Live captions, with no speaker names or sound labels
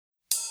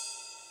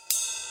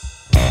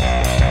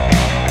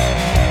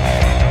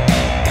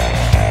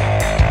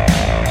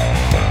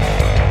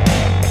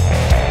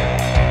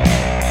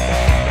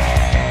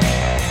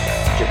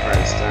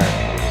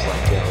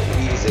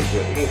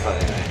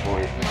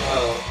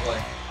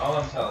Like, all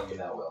I'm telling you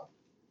now, Will,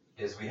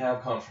 is we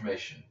have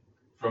confirmation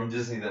from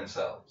Disney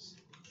themselves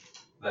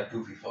that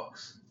Goofy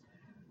fucks.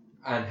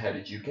 And how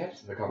did you get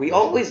the confirmation? We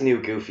always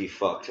knew Goofy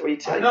fucked. What are you I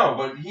telling? know,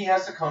 but he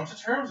has to come to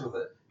terms with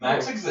it.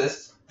 Max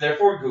exists,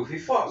 therefore Goofy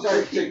fucks.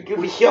 Sorry,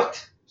 Goofy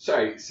yucked.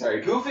 Sorry.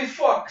 Goofy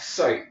fucks.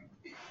 Sorry.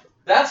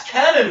 That's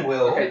canon,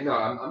 Will. Okay, no,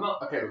 I'm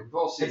not. Okay, we've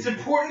all seen. It's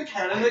important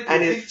canon that Goofy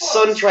And his fucks.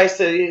 son tries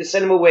to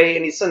send him away,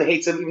 and his son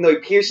hates him, even though he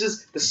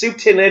pierces the soup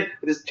tin lid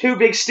with his two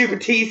big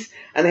stupid teeth,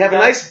 and they have a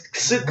nice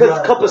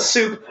cup of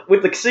soup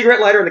with the cigarette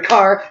lighter in the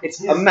car.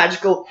 It's a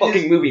magical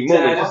fucking movie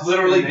moment. Dad is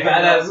literally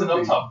badass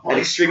enough to An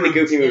extremely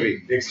goofy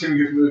movie. The extremely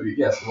goofy movie,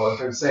 yes. What I'm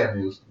trying to say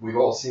is we've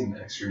all seen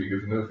an extremely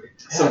goofy movie.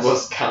 Some of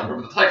us can't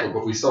remember the title,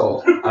 but we saw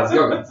it as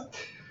youngins.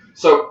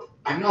 So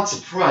I'm not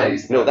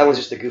surprised. No, that was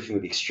just a goofy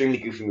movie. Extremely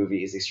goofy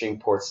movie is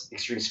extreme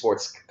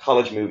sports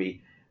college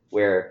movie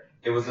where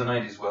It was the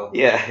 90s, Will.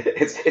 yeah,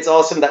 it's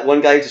awesome that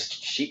one guy just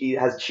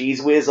has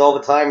cheese whiz all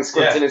the time and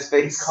squirts in his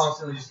face. He's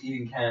constantly just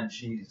eating canned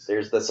cheese.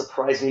 There's the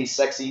surprisingly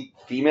sexy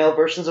female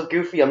versions of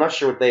Goofy. I'm not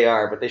sure what they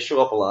are, but they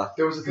show up a lot.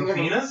 There was a thing I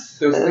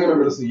Goofinas?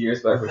 remember listening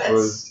years back, which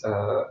was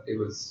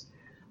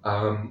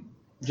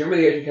do you remember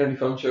the Adrian Kennedy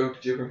phone show?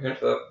 Did you ever hear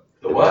that?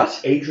 The what?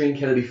 Adrian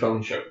Kennedy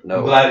phone show. No.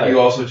 I'm glad you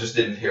also just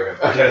didn't hear him.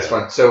 Okay, that's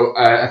fine. So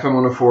FM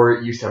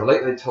 104 used to have a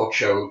late night talk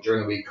show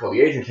during the week called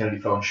the Adrian Kennedy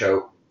phone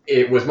show.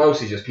 It was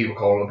mostly just people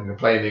calling up and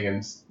complaining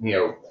and, you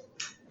know,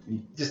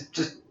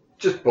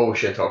 just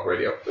bullshit talk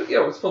radio. But, you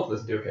know, it was fun to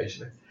listen to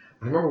occasionally.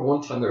 I remember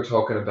one time they were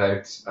talking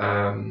about,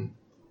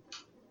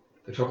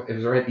 it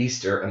was around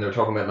Easter, and they were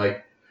talking about,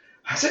 like,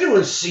 has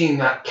anyone seen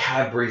that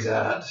Cadbury's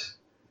ad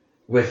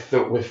with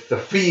the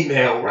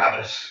female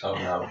rabbit? Oh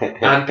no.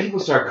 And people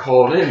start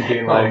calling in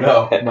being like,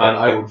 Oh, no.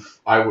 man,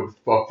 I would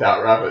fuck that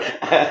rabbit.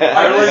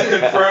 Ireland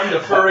confirmed a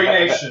furry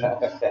nation.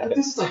 But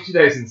this is like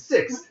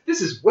 2006.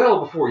 This is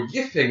well before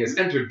yiffing has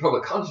entered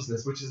public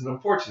consciousness, which is an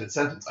unfortunate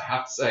sentence, I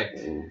have to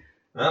say.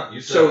 Well, you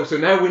said So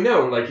now we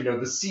know, like, you know,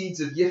 the seeds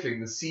of yiffing,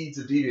 the seeds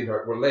of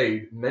DeviantArt were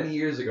laid many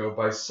years ago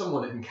by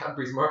someone in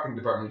Cadbury's marketing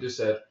department who just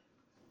said,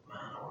 man,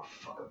 I want to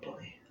fuck a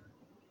bunny.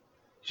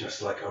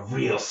 just like a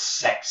real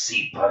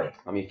sexy bunny.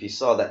 I mean, if you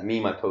saw that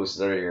meme I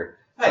posted earlier,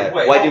 Hey,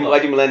 wait, why hold do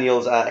on.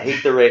 millennials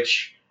hate the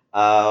rich,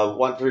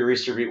 want to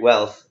redistribute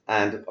wealth,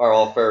 and are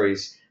all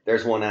furries?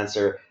 There's one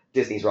answer: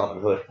 Disney's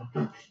Robin Hood.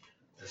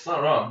 It's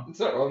not wrong. It's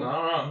not wrong.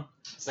 Not wrong.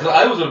 So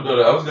I was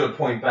gonna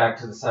point back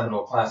to the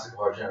seminal classic of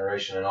our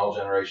generation and all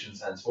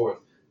generations henceforth,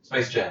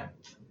 Space Jam.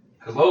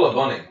 Because Lola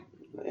Bunny.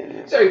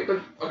 Sorry,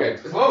 but okay.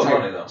 It's Lola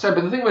Bunny though. Sorry,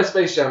 but the thing about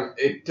Space Jam,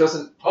 it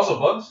doesn't. Also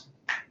Bugs.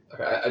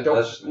 Okay, I don't.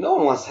 That's just No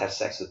one wants to have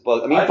sex with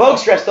Bugs. I mean, I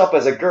Bugs don't- dressed up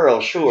as a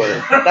girl, sure.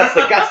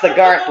 That's the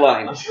Garth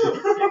line.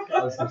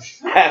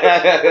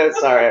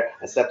 Sorry,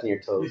 I stepped on your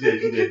You toes.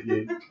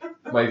 did.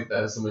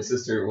 So my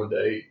sister one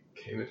day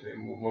came into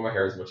me, when my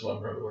hair is much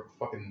longer, I'm like a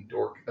fucking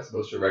dork, as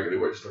opposed to a regular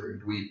where just like a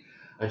dweeb.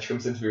 And she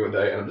comes into me one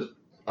day, and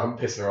I'm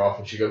pissing her off,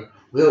 and she goes,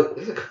 "Will,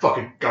 you look like a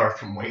fucking Garth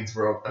from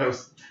Waynesboro." And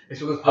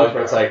it's one of those points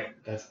where it's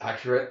like, that's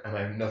accurate, and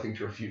I have nothing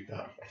to refute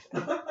that.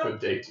 Good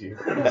day to you.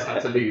 I just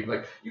have to leave.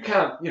 Like, you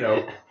can't, you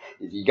know.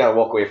 You gotta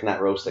walk away from that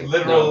roasting.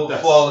 literal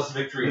that's- flawless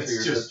victory it's to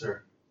your just-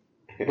 sister.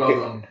 Well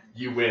done,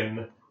 you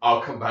win.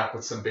 I'll come back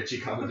with some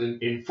bitchy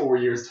comment in 4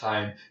 years'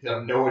 time. You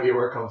have no idea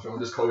where it comes from.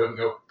 Just call you up and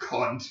go,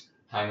 cunt,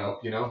 hang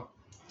up, you know?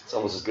 It's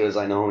almost as good as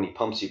I know how many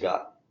pumps you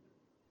got.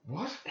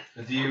 What?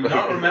 Do you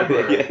not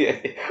remember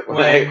When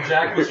when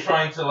Jack was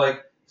trying to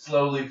like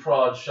slowly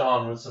prod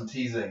Sean with some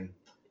teasing,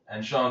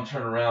 and Sean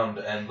turned around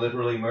and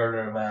literally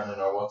murdered a man in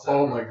our WhatsApp?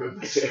 Oh my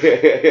goodness.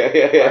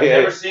 I've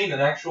never seen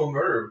an actual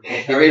murder.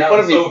 He made fun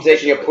of me for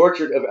taking a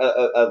portrait,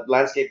 a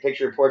landscape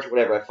picture, a portrait,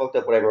 whatever. I fucked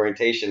up whatever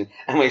orientation,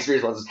 and my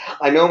experience was,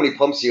 I know how many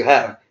pumps you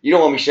have. You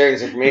don't want me sharing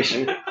this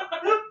information.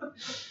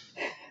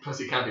 Plus,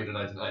 you can't be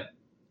denied tonight.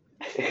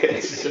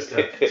 It's just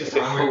a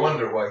And we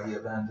wonder why he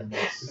abandoned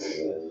us.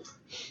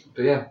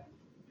 But yeah.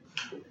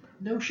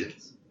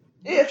 Notions.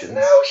 It's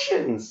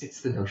Notions. It's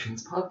the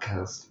Notions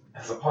podcast.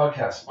 It's a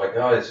podcast by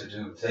guys who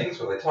do things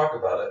where they talk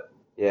about it.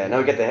 Yeah, now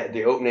we get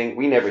the opening.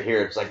 We never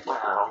hear it. It's like, it's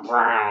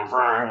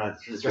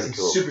really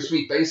cool. Super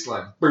sweet bass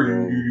line.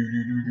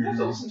 You have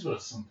to listen to it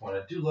at some point.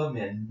 I do love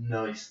me a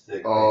nice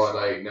thick Oh, bass.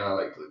 like, no,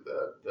 like,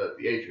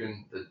 the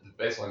Adrian, the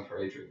bass line for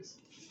Adrian is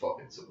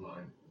fucking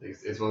sublime.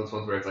 It's one of those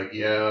ones where it's like,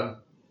 yeah.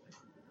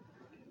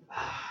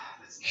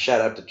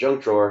 Shout out to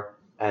Junk Drawer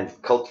and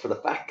Cult for the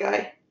Fat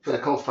Guy. For the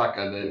Cult Fat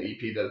Guy, the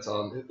EP that it's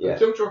on. Yeah.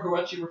 Junk Drawer, who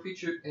actually were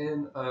featured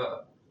in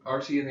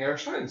RT and the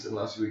Irish Times in the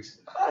last few weeks.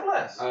 Oh,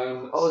 nice.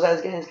 Oh, was that his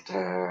against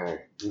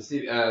guitar?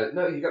 Steve,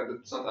 no, you got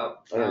it's not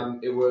that. Oh,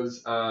 yeah. It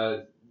was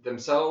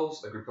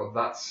themselves, a group called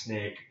That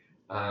Snake,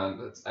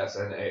 that's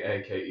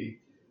SNAAKE,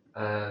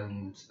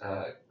 and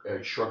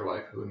Shrug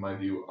Life, who in my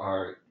view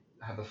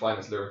have the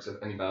finest lyrics of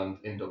any band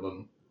in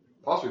Dublin,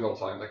 possibly of all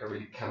time. Like, I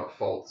really cannot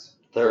fault.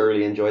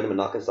 Thoroughly enjoyed them and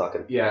knocking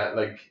stocking. Yeah,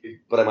 like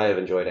But I might have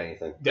enjoyed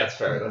anything. that's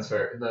fair. That's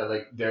fair. No,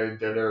 like their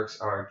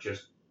lyrics are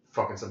just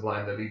fucking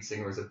sublime. The lead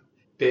singer is a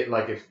bit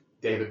like if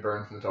David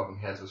Byrne from the Talking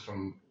Heads was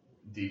from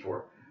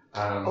D4.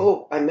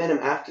 I met him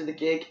after the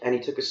gig, and he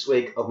took a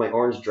swig of my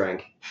orange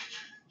drink.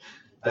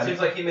 It seems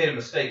like he made a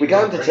mistake. We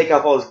got him to take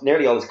off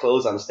nearly all his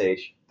clothes on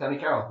stage. Danny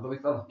Carroll, lovely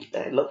fella.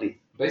 Lovely.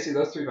 Basically,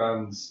 those three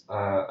bands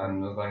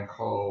and a band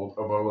called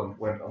Oboe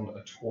went on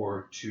a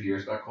tour 2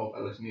 years back called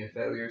A Litany of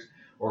Failures,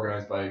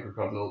 organised by a group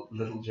called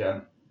Little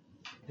Gem.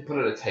 They put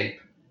out a tape,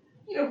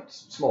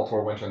 small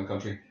tour, went around the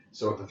country.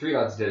 So what the three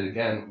lads did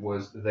again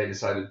was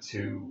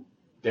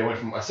they went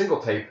from a single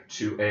tape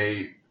to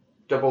a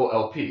double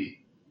LP,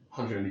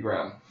 180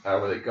 gram,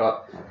 where they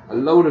got a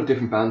load of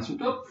different bands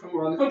from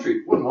around the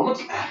country. One moment.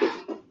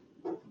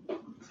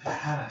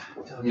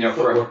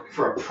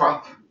 For a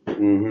prop.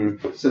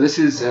 Mm-hmm. So this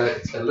is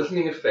it's A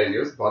Litany of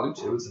Failures, Volume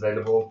 2. It's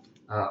available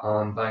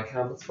on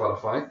Bandcamp and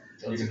Spotify.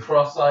 It's a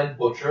cross-eyed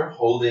butcher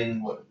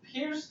holding what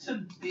appears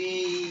to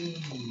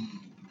be...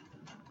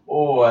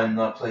 Oh, I'm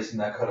not placing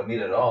that cut of meat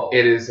at all.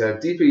 It is a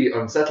deeply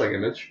unsettling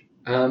image.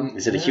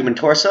 Is it a human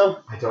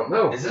torso? I don't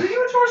know. Is it a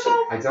human torso?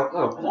 I don't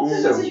know. I don't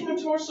think it's a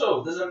human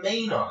torso. There's a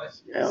mane on it.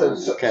 Yeah,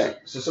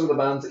 So some of the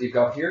bands that you've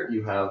got here,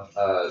 you have...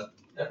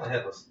 Definitely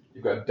headless.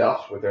 You've got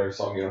Dot with their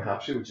song You Don't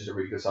Have To, which is a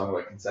really good song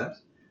about consent.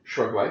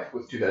 Shrug Life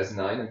with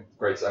 2009, a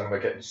great song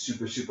about getting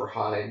super, super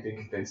high and being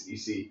convinced you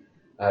see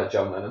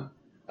John Lennon.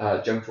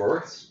 Junk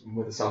Drawers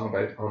with a song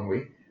about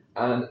ennui.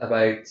 And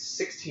about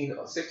 16,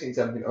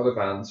 17 other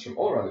bands from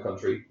all around the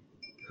country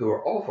who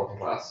are all fucking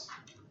class.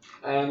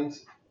 And,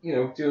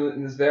 doing it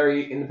in this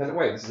very independent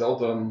way. This is all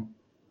done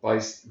by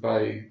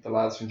the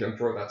lads from Junk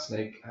Drawer, That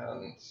Snake,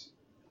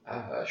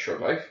 and Shrug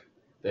Life.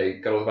 They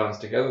got all the bands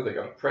together, they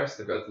got it pressed,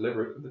 they got it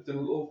delivered, and they've done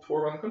a little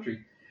tour around the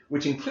country,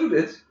 which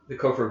included the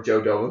cover of Joe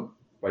Dolan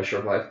by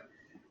Short Life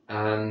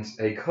and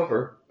a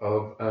cover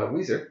of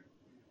Weezer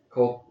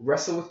called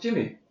Wrestle with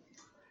Jimmy.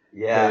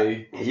 Yeah.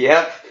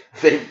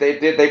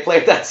 They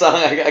played that song.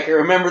 I can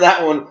remember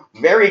that one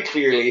very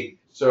clearly.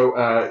 So,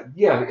 have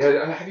you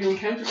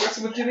encountered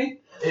Wrestle with Jimmy?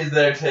 Is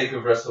their take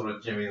of Wrestle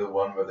with Jimmy the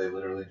one where they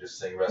literally just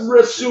sing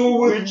Wrestle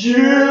with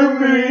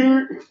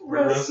Jimmy!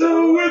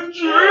 Wrestle with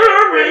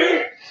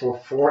Jimmy! For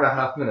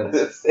 4.5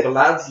 minutes, the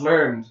lads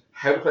learned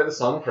how to play the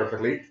song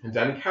perfectly, and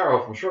Danny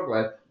Carroll from Shrug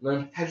Life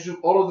learned how to do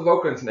all of the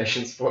vocal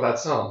intonations for that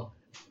song.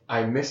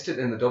 I missed it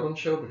in the Dublin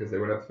show because they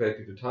were able to play it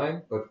at the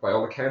time, but by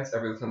all accounts,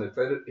 every time they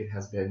played it, it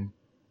has been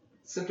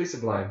simply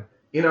sublime.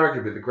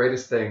 Inarguably, the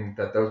greatest thing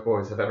that those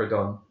boys have ever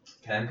done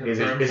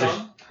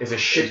is a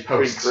shit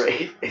post.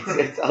 Great.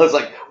 I was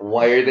like,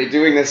 why are they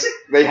doing this?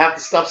 They have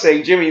to stop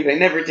saying Jimmy. They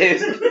never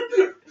did.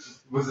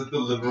 Was it the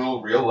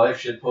literal real life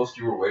shit post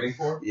you were waiting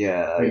for?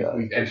 Yeah.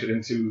 We've entered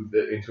into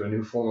a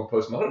new form of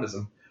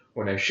postmodernism,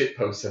 where now shit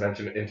posts have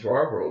entered into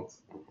our world.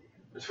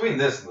 Between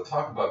this and the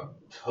talk about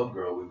Tub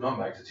Girl, we've gone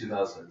back to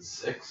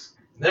 2006.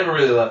 Never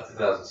really left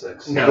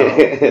 2006. No,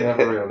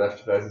 never really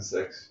left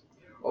 2006.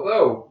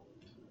 Although,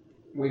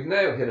 we've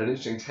now hit an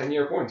interesting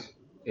 10-year point.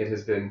 It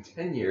has been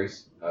 10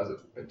 years, as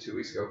of 2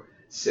 weeks ago,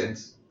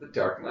 since The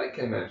Dark Knight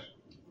came out.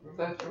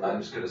 I'm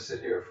just going to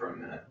sit here for a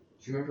minute.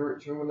 Do you remember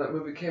when that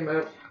movie came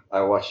out?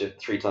 I watched it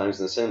 3 times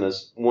in the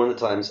cinemas. One of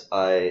the times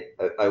I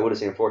would have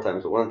seen it 4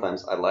 times, but one of the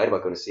times I lied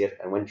about going to see it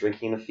and went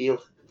drinking in a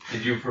field.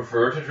 Did you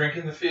prefer to drink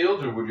in the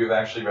field, or would you have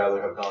actually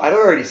rather have gone? I'd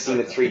already seen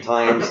it 3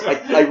 times.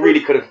 I really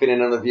could have fit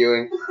in on the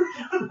viewing.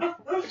 But,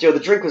 the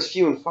drink was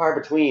few and far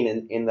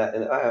between in that.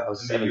 I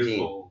was 17.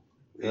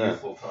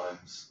 Youthful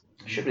times.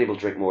 I should be able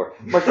to drink more.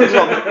 My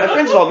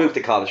friends all moved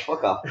to college.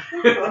 Fuck off.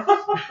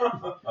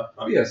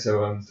 Yeah,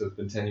 so it's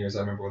been 10 years. I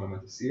remember when I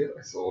went to see it.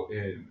 I saw it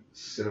in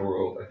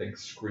Cineworld, I think,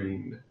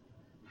 Screen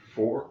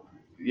 4.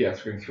 Yeah,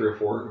 Screen 3 or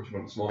 4, which is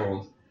one of the smaller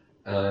ones.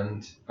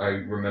 And I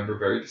remember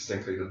very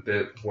distinctly the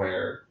bit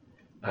where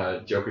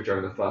Joker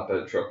driving the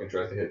flatbed truck and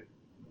tries to hit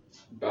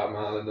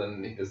Batman, and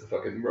then he does the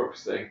fucking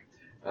ropes thing.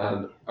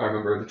 And I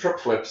remember the truck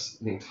flips,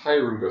 and the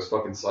entire room goes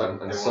fucking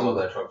silent, and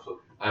that truck flip.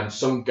 And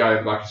some guy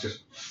in the back is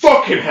just,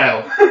 fucking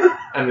hell!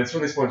 And it's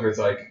one of these points where it's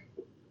like,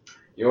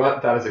 you know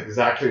what, that is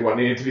exactly what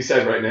needed to be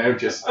said right now,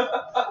 just...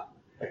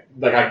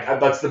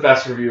 that's the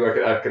best review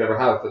I could ever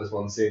have for this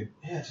one scene.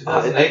 Yeah,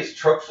 2008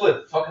 truck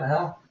flip, fucking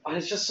hell. And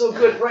it's just so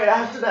good right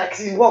after that,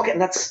 because he's walking,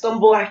 and that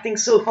stumble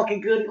acting's so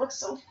fucking good. He looks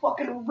so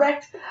fucking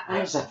wrecked. And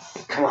I was like,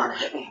 come on,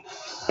 hit me.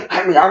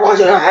 Hit me, I want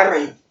you to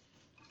hit me.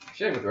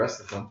 Shame with the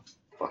rest of them.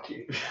 Fuck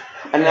you.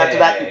 And after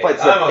that, he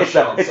fights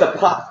it's the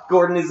plot.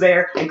 Gordon is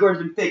there, and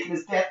Gordon's been faking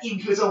his death, even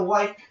to his own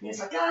wife. And he's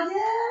like, oh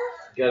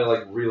yeah. You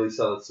gotta really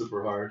sell it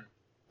super hard.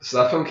 So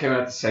that film came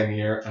out the same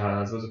year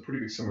as it was a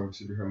pretty big summer of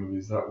superhero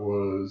movies. That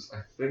was,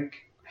 I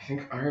think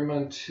Iron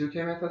Man 2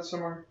 came out that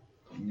summer.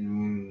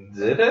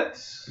 Did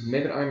it?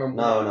 Maybe Iron Man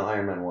 1. No,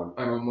 Iron Man 1.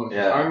 Iron Man 1.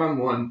 Yeah. Iron Man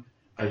 1,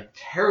 a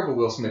terrible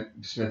Will Smith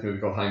movie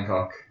called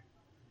Hancock.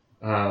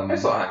 I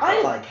saw Hancock.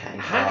 I like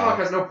Hancock. Hancock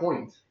has no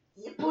point.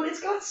 Yeah, but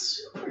it's got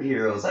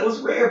superheroes. That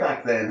was rare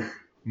back then.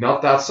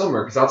 Not that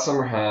summer, because that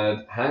summer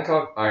had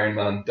Hancock, Iron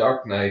Man,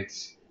 Dark Knight,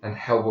 and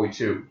Hellboy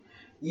 2.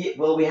 Yeah,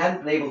 well, we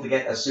hadn't been able to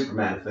get a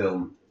Superman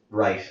film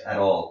right at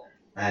all.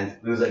 And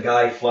there was a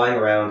guy flying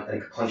around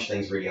and could punch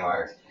things really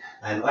hard.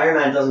 And Iron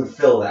Man doesn't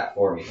fill that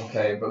for me.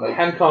 Okay, but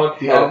Hancock,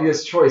 the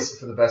obvious choice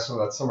for the best one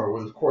of that summer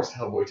was, of course,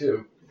 Hellboy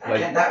 2.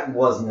 Like that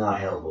was not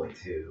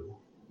Hellboy 2.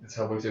 it's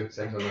Hellboy 2,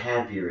 same It time.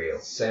 can't be real.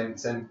 Same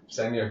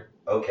year.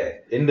 Okay.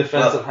 In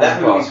defense of that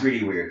Hancock, movie's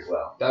really weird as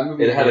well. That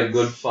movie it had a is-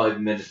 good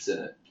 5 minutes in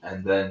it,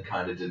 and then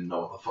kind of didn't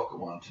know what the fuck it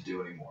wanted to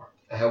do anymore.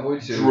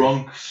 Hellboy 2.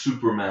 Drunk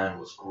Superman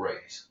was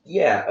great.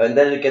 Yeah, and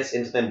then it gets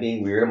into them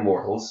being weird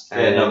immortals, and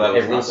Yeah, no, that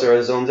was everyone not sort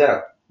of zones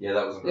out. Yeah,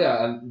 that was great.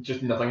 Yeah, and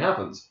just nothing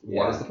happens.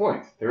 What Yeah. is the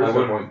point? There I is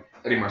no would- point.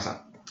 Eddie Marsan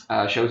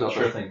shows up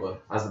Sure thing, bud.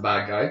 as the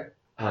bad guy,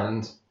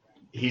 and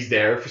he's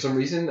there for some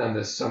reason, and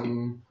there's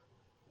some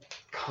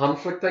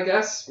conflict, I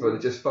guess, but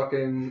it just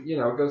fucking,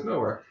 it goes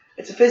nowhere.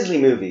 It's a fizzly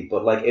movie,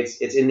 but like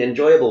it's an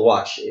enjoyable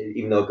watch,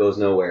 even though it goes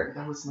nowhere.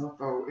 That was not,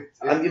 though.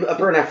 A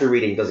burn after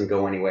reading doesn't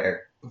go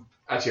anywhere.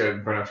 Actually,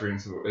 Burn After Reading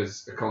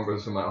is a comic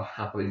book film I'll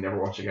happily never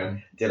watch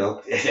again.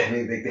 Ditto. I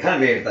mean, they kind of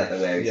made it that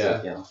way.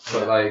 Yeah. So,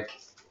 But like,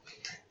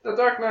 The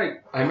Dark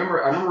Knight, I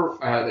remember,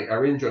 like I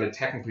really enjoyed it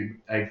technically.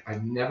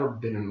 I've never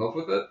been in love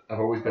with it. I've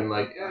always been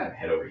like, yeah,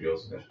 Head over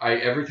heels with it.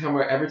 every time,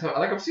 like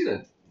I've seen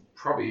it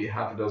probably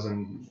half a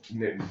dozen,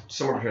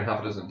 somewhere between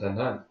half a dozen and 10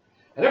 times.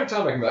 And every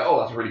time I can be like,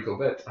 oh, that's a really cool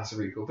bit. That's a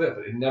really cool bit.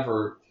 But it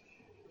never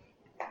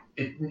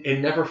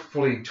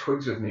fully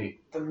twigs with me.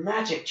 the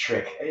magic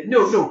trick.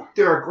 No,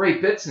 there are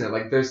great bits in it.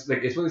 Like there's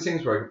like it's one of these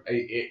things where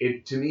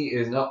it to me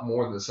is not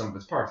more than the sum of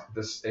its parts.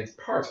 Its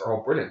parts are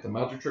all brilliant. The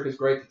magic trick is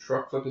great. The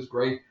truck flip is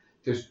great.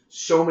 There's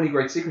so many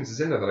great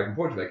sequences in there that I can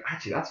point to. Like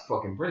actually, that's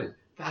fucking brilliant.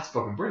 That's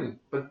fucking brilliant.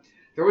 But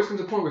there always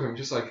comes a point where I'm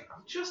just like,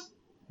 I'm just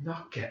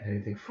not getting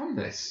anything from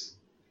this.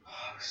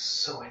 I'm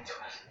so into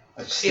it.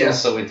 I'm still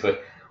so into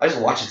it. I just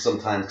watch it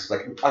sometimes because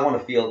like I want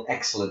to feel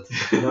excellent.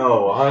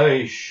 No,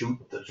 I shoot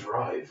the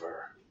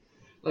driver.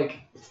 Like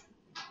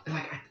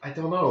I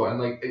don't know, and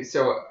like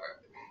so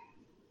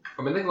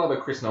I've been thinking a lot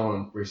about Chris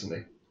Nolan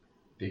recently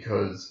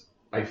because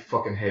I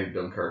fucking hated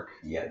Dunkirk.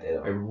 Yeah, I did.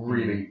 I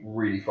really,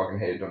 really fucking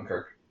hated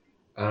Dunkirk.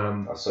 I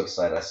was so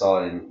excited. I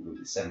saw it in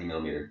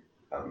 70mm.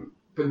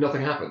 But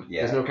nothing happened.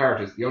 Yeah. There's no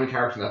characters. The only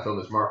character in that film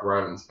is Mark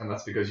Rylance, and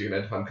that's because you can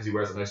identify him because he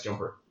wears a nice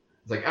jumper.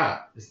 It's like,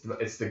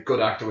 it's the good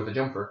actor with the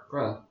jumper.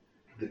 Grand.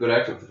 The good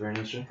actor with the very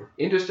nice jumper.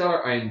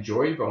 Interstellar I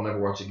enjoyed, but I'll never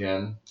watch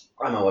again.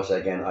 I might watch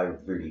that again. I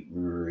really,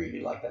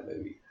 really like that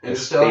movie.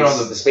 Interstellar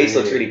on The space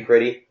looks really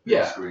pretty.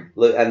 Yeah.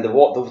 Look, and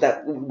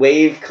that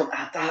wave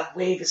that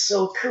wave is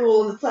so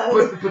cool in the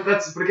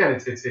clouds. But again,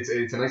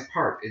 it's a nice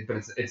part.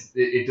 But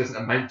it doesn't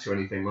amount to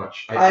anything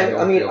much.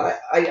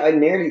 I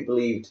nearly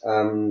believed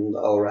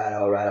all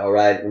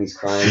right when he's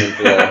crying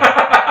into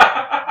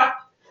the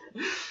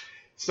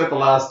Spent the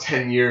last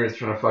 10 years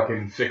trying to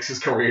fucking fix his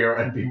career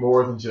and be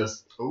more than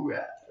just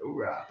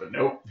ooh-ah. But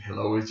nope, he'll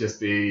always just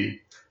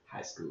be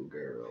high school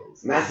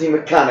girls. Matthew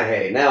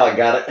McConaughey. Now I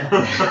got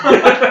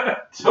it.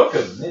 Took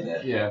a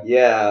minute. Yeah.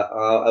 Yeah,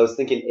 I was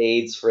thinking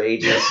AIDS for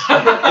ages.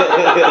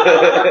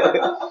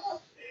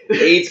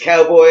 AIDS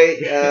cowboy.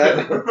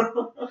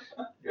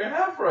 You're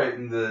half right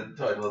in the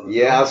title of the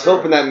Yeah, film. I was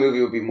hoping that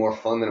movie would be more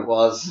fun than it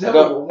was.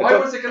 Why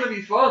was it going to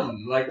be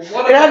fun? Like,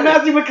 what? It had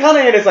Matthew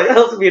McConaughey in it. It's like, that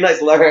would be a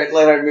nice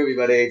lighthearted movie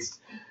about AIDS.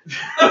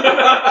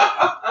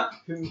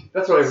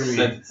 That's what I really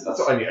need. That's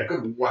what I need. A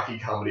good wacky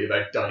comedy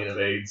about dying of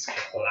AIDS.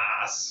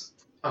 Class.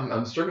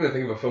 I'm struggling to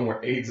think of a film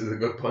where AIDS is a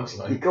good You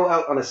punchline. go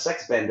out on a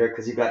sex bender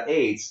because you've got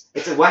AIDS.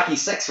 It's a wacky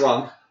sex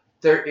romp.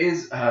 There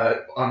is,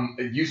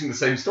 using the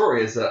same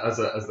story as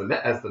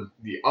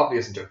the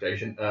obvious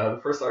interpretation. The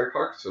first Larry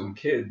Clark film,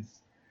 Kids,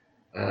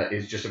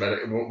 is just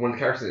about one of the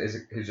characters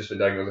who's just been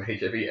diagnosed with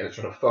HIV and is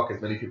trying to fuck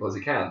as many people as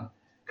he can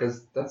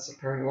because that's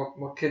apparently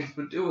what kids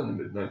would do in the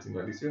mid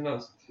 1990s. Who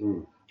knows?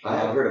 I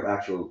have heard of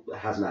actual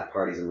hazmat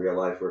parties in real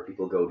life where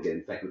people go to get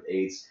infected with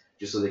AIDS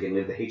just so they can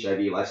live the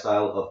HIV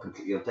lifestyle of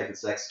completely unprotected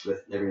sex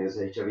with everyone who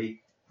has HIV.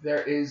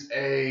 There is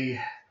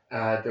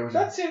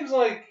That seems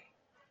like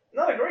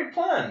not a great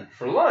plan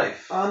for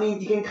life. I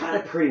mean, you can kind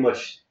of pretty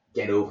much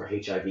get over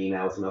HIV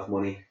now with enough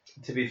money.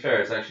 To be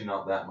fair, it's actually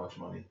not that much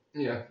money.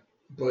 yeah,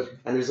 but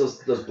And there's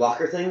those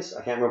blocker things. I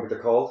can't remember what they're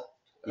called.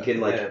 You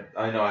can like Yeah,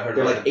 I know. I heard.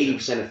 they're about like it.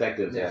 80%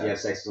 effective. Yeah. If you have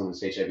sex with someone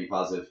who's HIV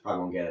positive,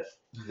 probably won't get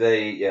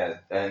it.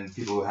 And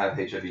people who have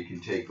HIV can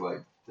take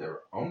like their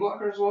own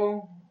blocker as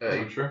well.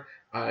 I'm not sure.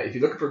 if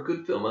you're looking for a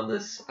good film on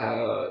this,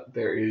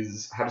 there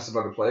is How to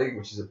Survive a Plague,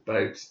 which is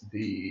about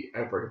the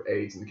outbreak of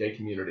AIDS in the gay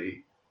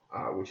community,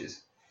 which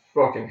is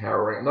fucking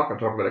harrowing. I'm not going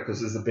to talk about it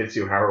because it's a bit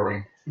too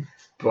harrowing.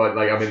 But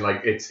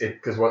it's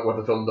because what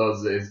the film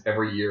does is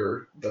every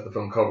year that the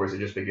film covers, it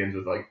just begins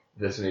with like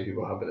this many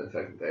people have been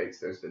infected with AIDS.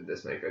 There's been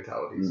this many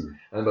fatalities,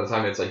 and by the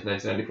time it's like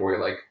 1994, you're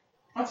like,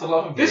 That's a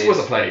lot of. this gays. was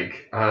a plague.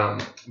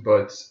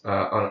 But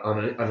on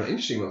an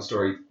interesting little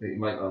story that you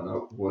might not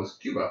know was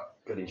Cuba.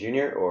 Goody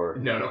Jr. or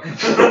No. Fucking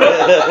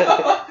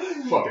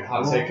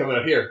hot take coming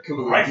out here.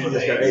 Cuba Right just for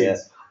the got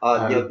AIDS.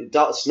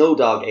 AIDS. Snow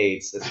Dog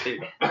AIDS. That's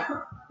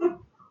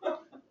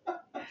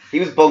he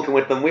was bunking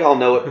with them. We all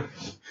know it.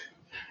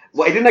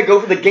 Why didn't I go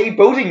for the gay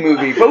boating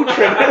movie, Boat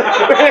Trip?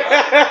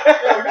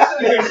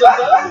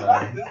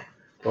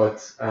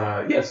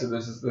 So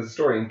there's a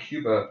story in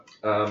Cuba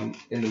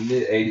in the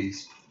mid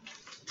 80s.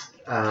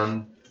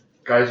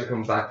 Guys are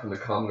coming back from the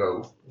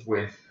Congo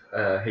with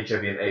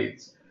HIV and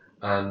AIDS,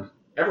 and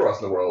everywhere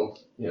else in the world,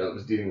 that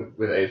was dealing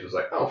with AIDS was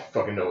like, I don't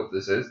fucking know what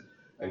this is.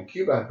 And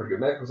Cuba had a pretty good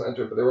medical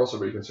center, but they were also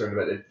really concerned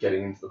about it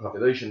getting into the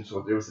population. So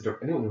what they was to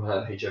took anyone who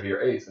had HIV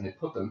or AIDS and they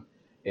put them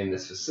in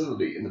this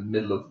facility in the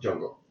middle of the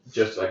jungle,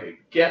 just like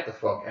get the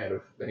fuck out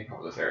of any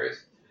populous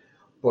areas.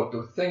 But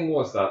the thing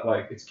was that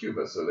it's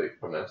Cuba, so they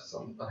put an emphasis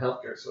on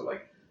healthcare. So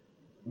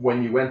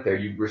when you went there,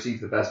 you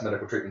received the best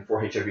medical treatment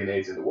for HIV and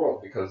AIDS in the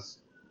world because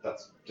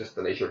that's just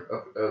the nature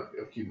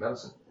of Cuban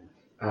medicine.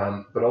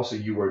 But also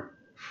you were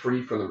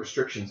free from the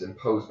restrictions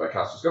imposed by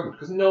Castro's government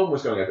because no one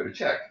was going out there to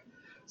check.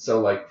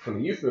 So from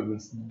the youth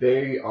movements,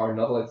 they are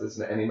not allowed to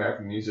listen to any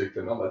American music.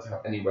 They're not allowed to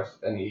have any for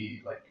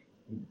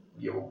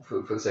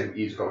the sake of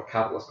ease, called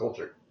capitalist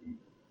culture.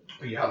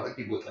 But you have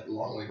people with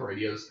long wave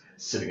radios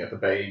sitting at the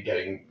bay,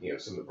 getting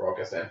some of the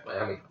broadcast down to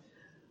Miami,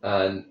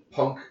 and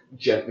punk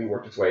gently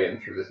worked its way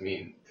in through this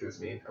mean.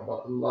 And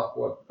what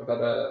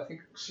about I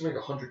think something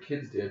like 100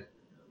 kids did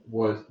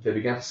was they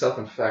began to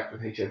self-infect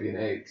with HIV and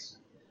AIDS,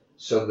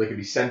 so that they could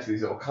be sent to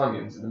these little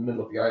communes in the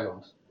middle of the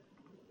island,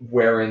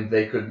 wherein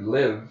they could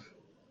live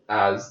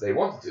as they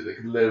wanted to. They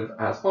could live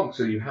as punk.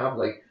 So you have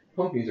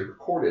punk music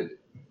recorded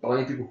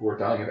by people who are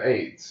dying of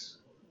AIDS,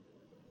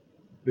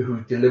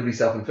 who deliberately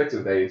self-inflicted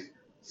with AIDS,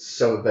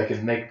 so that they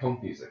can make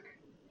punk music.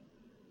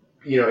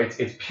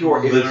 It's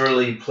pure.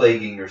 Literally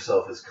plaguing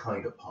yourself is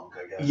kind of punk,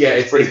 I guess. Yeah,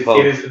 it's pretty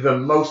punk. It is the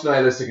most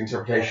nihilistic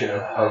interpretation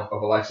of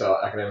a lifestyle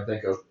I can ever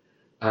think of,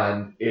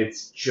 and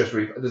it's just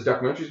really. There's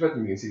documentaries about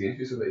them. You can see the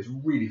interviews with it. It's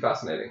really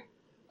fascinating.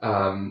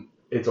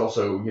 It's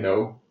also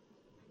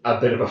a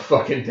bit of a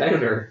fucking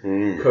downer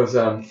because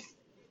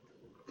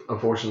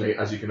unfortunately,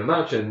 as you can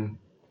imagine.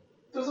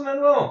 Doesn't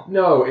end well.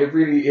 No, it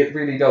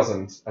really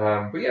doesn't.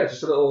 But yeah,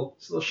 just a little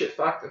shit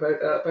fact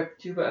about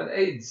Cuba and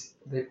AIDS.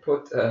 They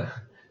put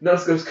not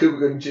as good as Cuba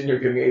Gooding Jr.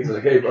 getting AIDS on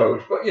a gay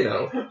boat, but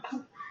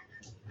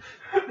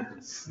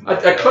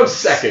a close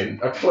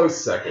second. A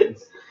close second.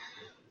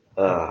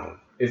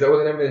 Is that why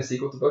they never made a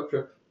sequel to Boat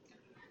Trip?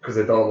 Because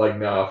they thought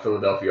nah,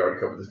 Philadelphia already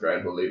covered this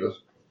ground, we'll leave it.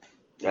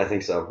 I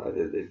think so.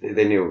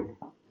 They knew.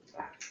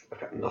 I've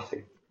got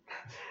nothing.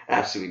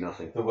 Absolutely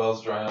nothing. The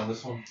well's dry on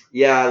this one.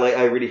 Yeah,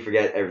 I really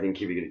forget everything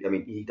Cuba. I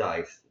mean, he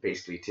died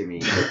basically to me.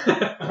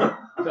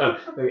 No,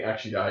 he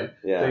actually died.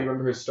 Yeah. Do you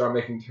remember his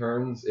star-making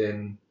turns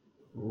in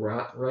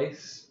Rat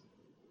Race?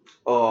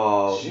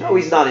 Oh no,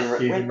 he's not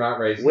in. He's in Rat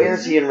Race.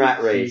 Where's he in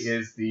Rat Race? He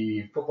is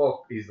the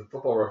football. He's the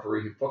football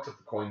referee who fucks up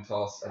the coin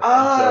toss and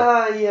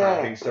ends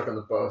up being stuck on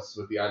the bus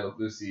with the I Love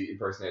Lucy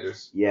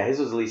impersonators. Yeah, his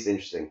was the least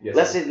interesting. Yes,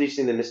 Less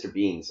interesting than Mr.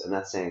 Bean's, and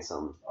that's saying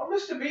something. Oh,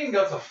 Mr. Bean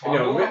got the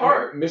fondle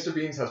heart. Mr.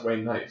 Beans has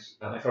Wayne Knight,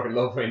 and I fucking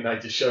love Wayne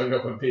Knight just showing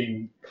up and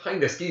being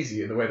kind of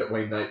skeezy in the way that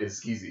Wayne Knight is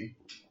skeezy.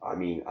 I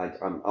mean,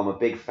 I'm a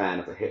big fan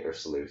of the Hitler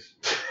salute.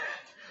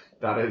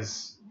 That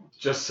is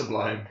just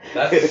sublime.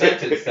 That's a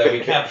sentence that we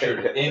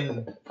captured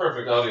in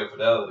perfect audio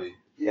fidelity.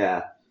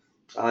 Yeah.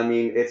 I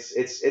mean, it's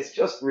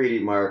just really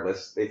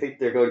marvelous. They think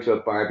they're going to a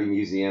Barbie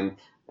museum,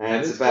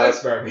 and it's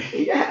about Barbie.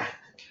 Yeah.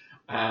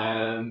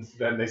 And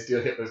then they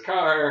steal Hitler's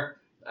car,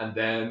 and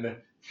then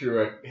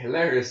through a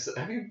hilarious.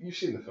 You've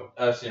seen the film?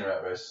 I've seen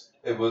Rat Race.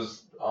 It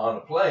was on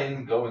a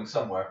plane going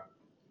somewhere.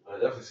 I've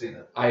definitely seen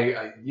it.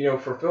 I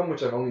for a film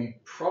which I've only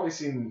probably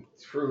seen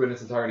through in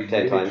its entirety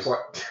 10 times.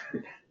 twice.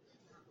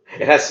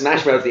 It has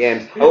Smash Mouth at the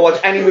end. I'll watch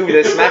any movie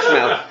that has Smash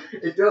Mouth.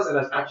 It does, and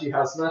it actually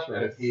has Smash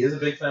Mouth. He is a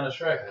big fan of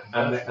Shrek.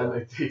 And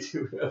they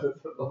do a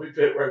lovely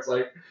bit where it's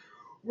like,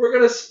 we're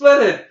going to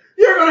split it!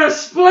 You're going to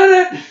split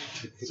it!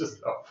 It's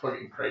just a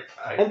fucking great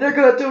guy. And they're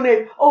going to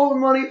donate all the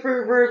money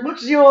for as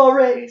much as you all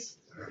raise.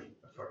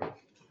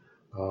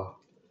 But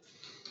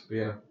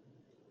yeah.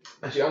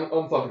 Actually, on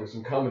the topic of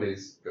some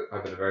comedies,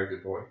 I've been a very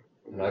good boy.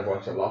 And I've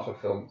watched a lot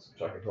of films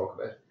which I can talk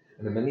about,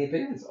 and there are many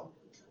opinions on.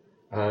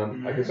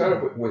 I can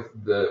start off with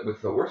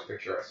the worst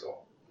picture I saw,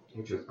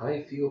 which was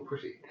I Feel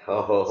Pretty,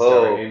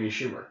 starring Amy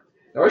Schumer.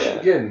 Now I should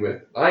begin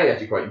with, I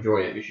actually quite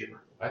enjoy Amy Schumer.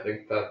 I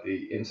think that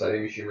the Inside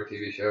Amy Schumer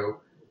TV show,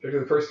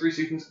 particularly the first 3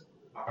 seasons,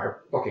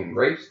 are fucking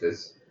great.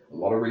 There's a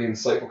lot of really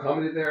insightful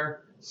comedy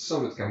there.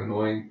 Some of it's kind of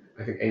annoying.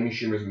 I think Amy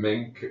Schumer's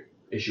main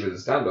issue as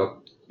a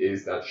stand-up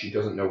is that she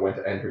doesn't know when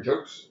to end her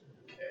jokes.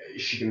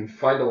 She can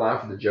find a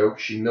laugh at the joke,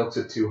 she milks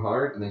it too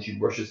hard, and then she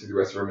rushes through the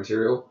rest of her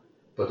material.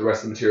 But the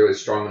rest of the material is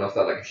strong enough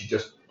that if she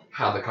just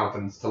had the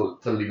confidence to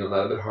lean on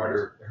that a bit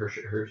harder, her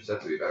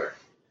set to be better.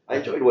 I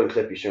enjoyed one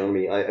clip you showed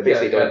me. I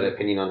basically don't have an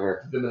opinion on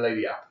her. The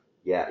Milady app.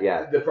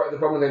 Yeah. The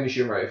problem with Amy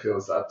Schumer, I feel,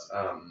 is that,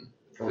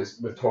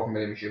 with talking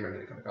about Amy Schumer in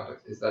any kind of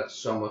context, is that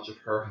so much of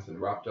her has been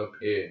wrapped up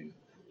in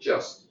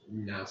just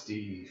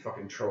nasty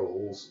fucking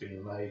trolls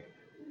being like,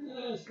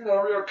 it's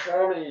not real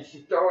comedy,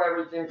 she stole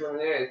everything from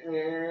this.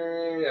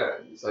 Yeah.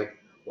 It's like,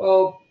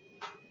 well,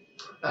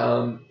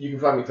 you can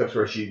find me clips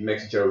where she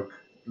makes a joke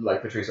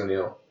like Patrice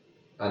O'Neill,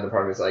 and the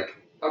part is like,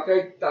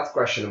 okay, that's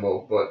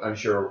questionable, but I'm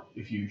sure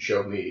if you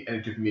showed me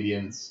any 2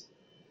 comedians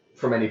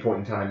from any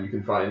point in time, you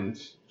can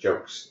find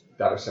jokes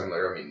that are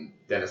similar. I mean,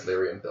 Dennis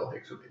Leary and Bill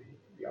Hicks would be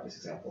the obvious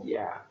example.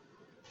 Yeah.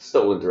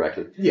 Stolen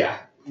directly. Yeah,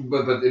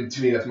 but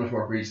to me that's much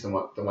more egregious than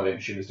what Amy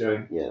Schumer's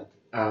doing. Yeah.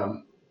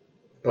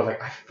 But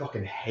like, I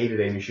fucking hated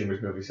Amy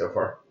Schumer's movie so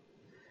far.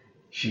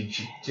 She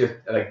just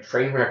like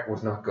Trainwreck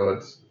was not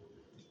good.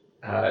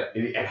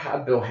 It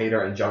had Bill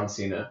Hader and John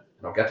Cena,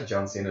 and I'll get to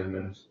John Cena in a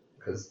minute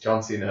because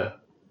John Cena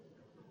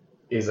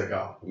is a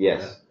god.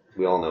 Yes,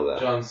 we all know that.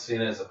 John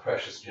Cena is a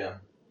precious gem.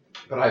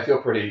 But I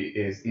Feel Pretty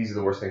is easily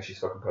the worst thing she's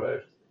fucking put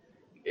out.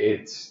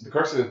 The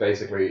crux of it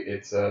basically,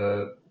 it's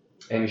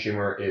Amy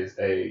Schumer is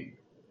a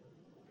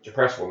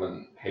depressed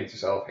woman, hates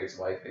herself, hates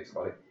life, hates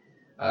her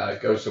body.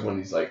 Goes to one of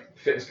these like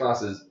fitness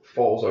classes,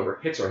 falls over,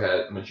 hits her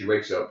head, and when she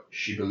wakes up,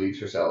 she believes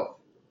herself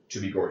to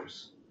be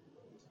gorgeous.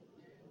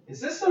 Is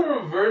this a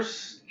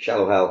reverse?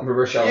 Shallow Hell.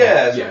 Reverse Shallow Yeah,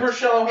 Hell. it's reverse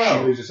Shallow She Hell.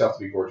 believes herself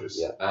to be gorgeous.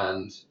 Yeah.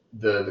 And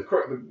the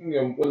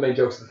one of the main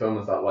jokes of the film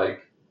is that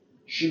like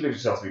she believes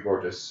herself to be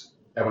gorgeous.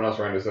 Everyone else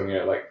around is looking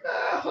at her like,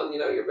 hun,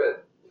 you're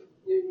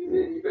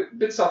a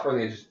bit softer on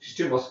the edges. She's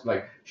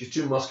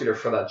too muscular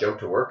for that joke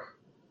to work.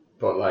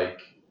 But like,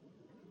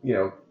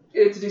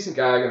 it's a decent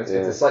gag and it's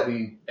a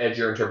slightly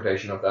edgier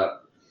interpretation of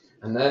that.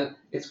 And then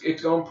it's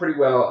going pretty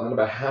well, and then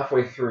about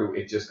halfway through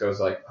it just goes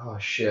like, oh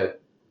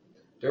shit.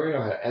 Don't really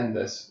know how to end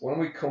this. Why don't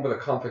we come with a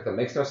conflict that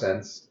makes no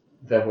sense,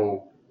 that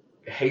will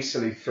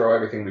hastily throw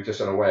everything we've just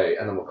done away,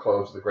 and then we'll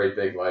close with a great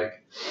big,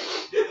 like,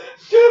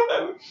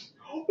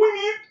 we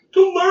need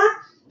to learn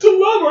to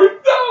love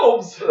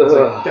ourselves!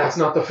 Like, that's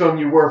not the film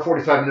you were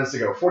 45 minutes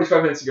ago.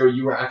 45 minutes ago,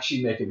 you were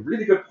actually making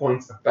really good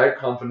points about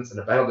confidence and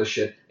about all this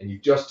shit, and you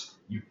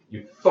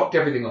fucked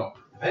everything up.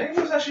 Have any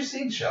of us actually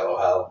seen Shallow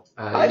Hell?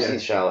 I've seen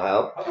Shallow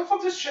Hell. How the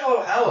fuck does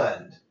Shallow Hell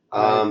end?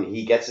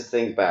 He gets his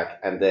thing back,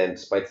 and then,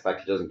 despite the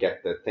fact he doesn't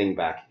get the thing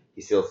back,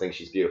 he still thinks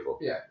she's beautiful.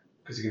 Yeah,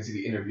 because you can see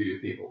the interview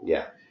of people.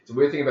 Yeah. It's a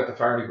weird thing about the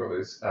Farrelly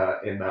brothers,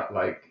 in that,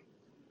 like,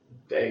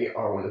 they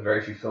are one of the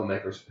very few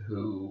filmmakers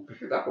who,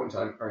 particularly at that point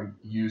in time,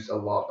 used a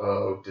lot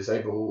of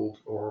disabled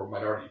or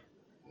minority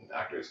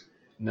actors,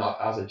 not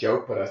as a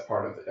joke, but as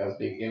part of as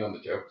being in on the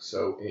joke.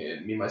 So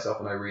in Me, Myself,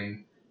 and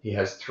Irene, he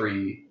has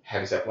 3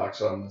 heavyset black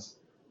sons.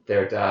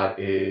 Their dad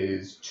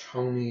is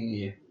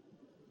Tony.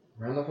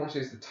 Randolph, I want to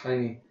say he's the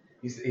tiny.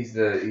 He's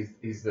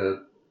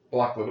the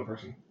black little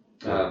person.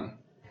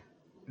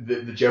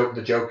 The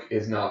joke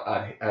is not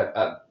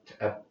at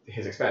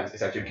his expense.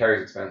 It's actually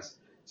Carrie's expense.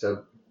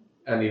 So,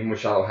 and even with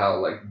Shallow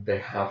Hell, like they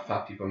have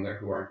fat people in there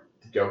who aren't.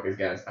 The joke is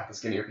against at the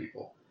skinnier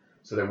people.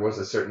 So there was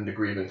a certain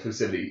degree of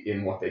inclusivity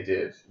in what they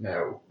did.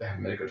 Now they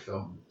haven't made a good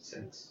film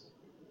since.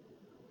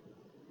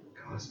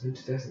 God, it's been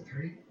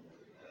 2003.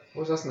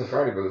 What was that thing the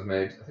Farrelly brothers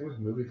made? I think it was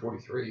movie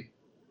 43.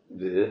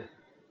 Yeah.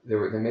 They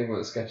made one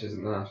of the sketches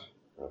in that.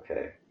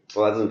 Okay.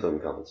 Well, that doesn't film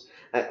confidence.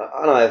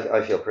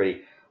 I Feel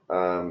Pretty.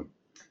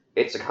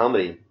 It's a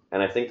comedy,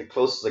 and I think the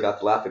closest I got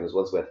to laughing was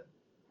once with,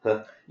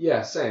 huh?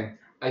 Yeah, same.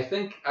 I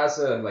think as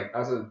a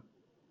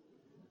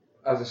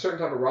certain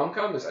type of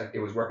rom-com, it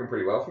was working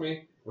pretty well for me.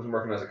 It wasn't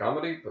working as a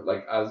comedy, but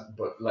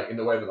in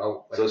the way that I.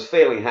 Like, So it's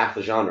failing half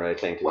the genre, I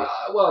think.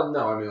 Well,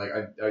 no. I mean,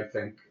 I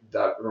think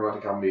that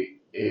romantic comedy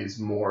is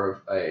more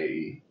of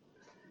a.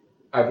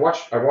 I've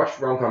watched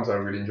rom-coms that I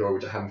really enjoy,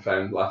 which I haven't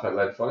found laugh out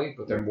loud funny,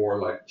 but they're more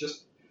like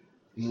just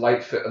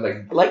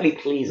lightly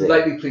pleasing.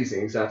 Lightly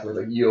pleasing, exactly.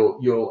 Like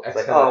you'll. It's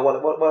like, oh,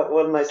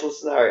 what a nice little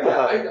scenario.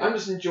 Yeah, I'm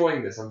just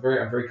enjoying this. I'm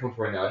very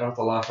comfortable right now. I don't have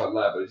to laugh out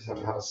loud, but I just have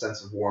to have a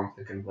sense of warmth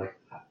that can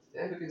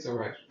everything's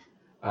alright.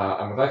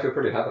 And with I Feel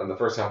Pretty, it happened in the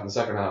first half and the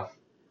second half.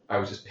 I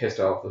was just pissed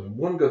off. There's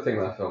one good thing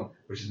in that film,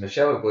 which is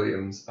Michelle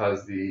Williams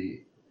as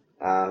the.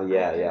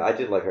 Yeah, I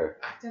did like her.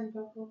 Actor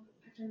vocal.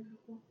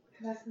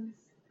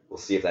 We'll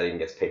see if that even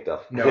gets picked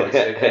up. No, it's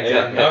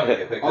You're not gonna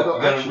get picked up. Although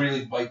You gotta actually-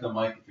 really bite the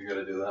mic if you're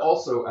gonna do that.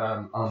 Also,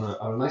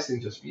 on a nice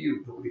thing just for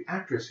you, the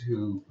actress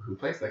who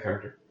plays that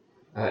character,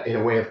 in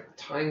a way of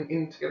tying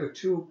in together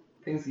 2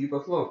 things that you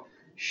both love.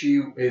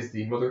 She is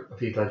the mother of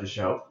Heath Ledger's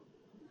child,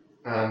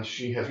 and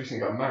she has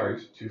recently got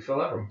married to Phil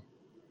Evram.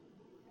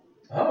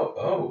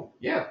 Oh.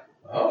 Yeah.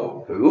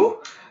 Oh.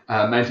 Who?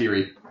 Mount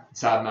Erie,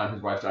 sad man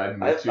whose wife died.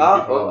 And I- two people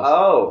lost.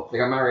 oh. They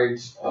got married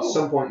at Oh.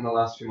 some point in the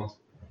last few months.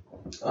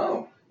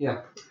 Oh.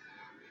 Yeah.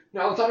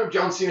 Now, on top of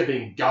John Cena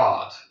being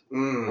God,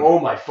 Mm. oh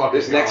my fucking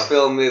This God. next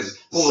film is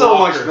so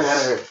much Blockers.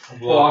 better.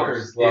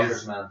 Blockers,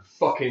 is man.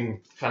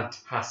 fucking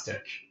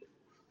fantastic.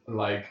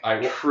 Like,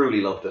 I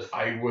truly loved it.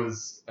 I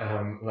was,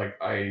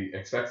 I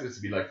expected it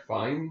to be,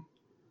 fine.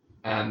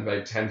 And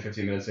about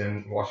 10-15 minutes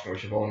in, watching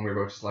with Siobhan, we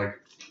were both just like,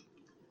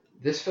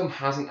 this film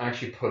hasn't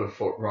actually put a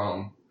foot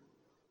wrong.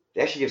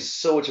 They actually give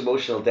so much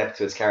emotional depth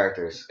to its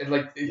characters.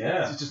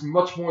 It's just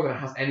much more than it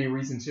has any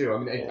reason to. I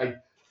mean,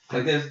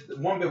 There's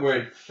one bit where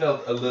it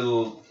felt a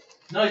little,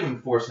 not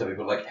even force heavy,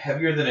 but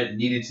heavier than it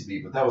needed to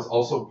be. But that was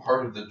also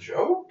part of the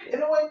joke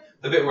in a way.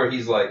 The bit where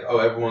he's like, "Oh,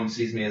 everyone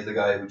sees me as the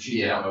guy who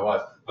cheated on my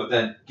wife," but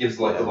then gives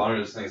the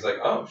largest thing. He's like,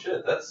 "Oh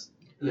shit, that's."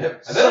 Yeah.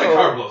 And then the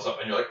car blows up,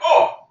 and you're like,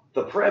 "Oh."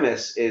 The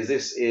premise is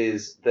this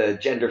is the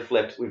gender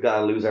flipped, we've got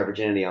to lose our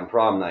virginity on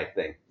prom night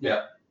thing.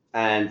 Yeah.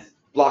 And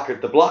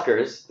the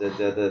blockers,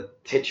 the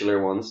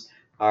titular ones,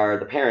 are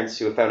the parents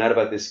who have found out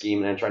about this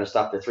scheme and are trying to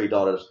stop their 3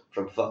 daughters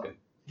from fucking.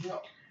 Yeah.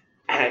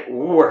 And it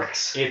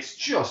works. it's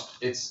just,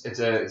 I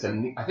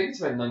think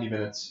it's about 90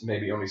 minutes,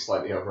 maybe only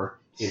slightly over.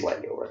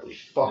 Slightly over, I believe.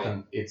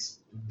 Fucking, it's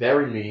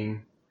very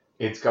lean.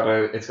 It's got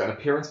an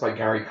appearance by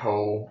Gary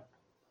Cole,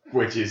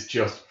 which is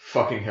just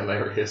fucking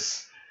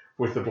hilarious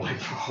with the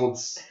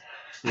blindfolds.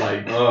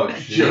 Like,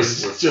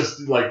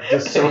 just like,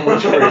 there's so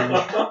much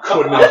cringe,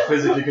 could not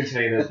physically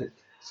contain it.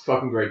 It's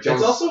fucking great.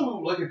 It's also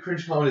like a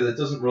cringe comedy that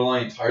doesn't rely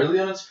entirely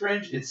on its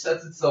cringe. It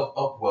sets itself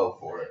up well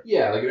for it.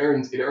 Yeah, like it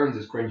earns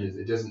its cringes.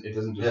 It doesn't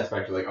just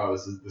expect you like, oh,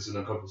 this is an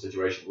uncomfortable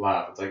situation,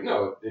 laugh. It's like,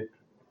 no,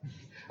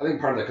 I think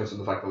part of that comes from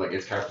the fact that like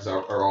its characters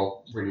are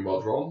all really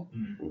well drawn.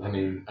 Mm-hmm. I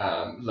mean,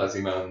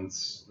 Leslie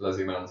Mann's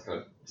kind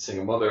of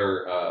single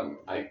mother.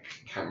 I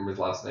can't remember his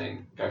last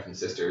name. Guy from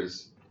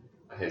Sisters.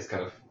 His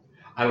kind of,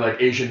 I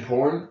like Asian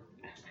porn.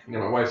 You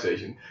know, my wife's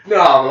Asian. No,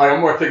 but like I'm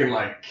more thinking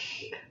like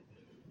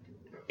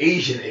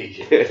Asian.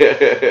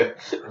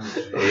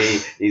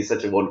 He's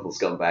such a wonderful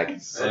scumbag.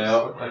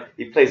 Yeah.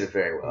 He plays it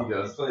very well. He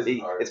does.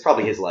 It's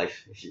probably his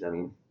life. I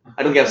mean,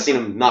 I don't think I've seen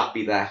him not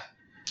be that.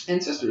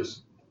 In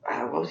Sisters.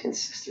 What was he in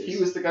Sisters? He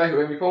was the guy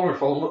who Amy Poehler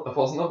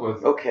falls in love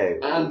with. Okay.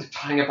 And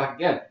tying it back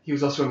again, he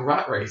was also in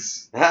Rat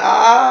Race.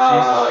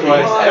 Ah, Jesus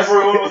Christ,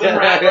 everyone was in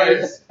Rat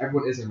Race.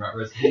 Everyone is in Rat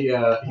Race. He's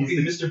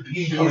Mr.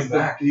 Bean coming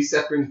back. He's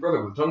Seth Green's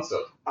brother with the tongue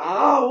stuff.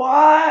 Oh,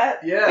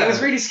 what? Yeah. He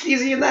was really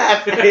skeezy in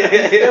that.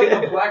 He's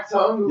got the black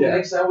tongue who Yeah.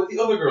 makes out with the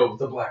other girl with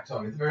the black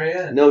tongue at the very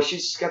end. No,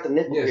 she's got the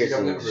nipple Yeah, she's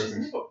got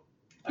piercings. nipple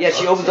piercings. Yeah,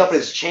 she opens up and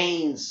it's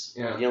chains.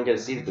 Yeah. You don't get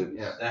to see the boob.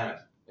 Yeah. Damn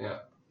it.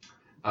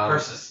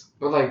 Curses.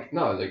 But like,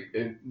 no, like,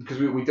 because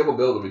we double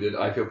billed and we did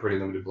I Feel Pretty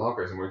and then we did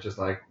Blockers and we're just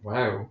like,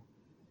 wow.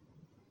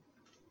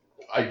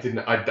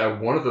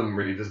 One of them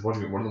really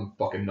disappointed me. One of them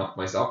fucking knocked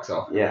my socks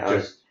off.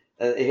 Yeah.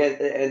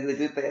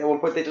 At one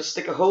point they just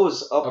stick a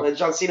hose up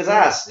John Cena's Yeah.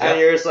 ass. And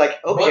you're just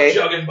like, okay. Butt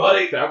chugging,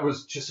 buddy. That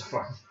was just a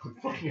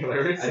fucking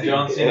hilarious. And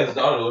John Cena's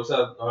daughter looks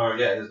out,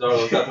 his daughter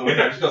looks out the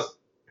window and she goes,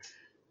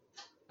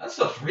 that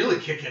stuff's really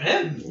kicking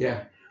in.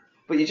 Yeah.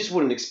 But you just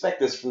wouldn't expect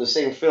this from the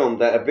same film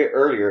that a bit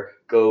earlier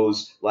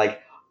goes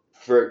like,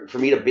 for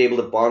me to be able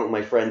to bond with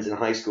my friends in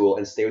high school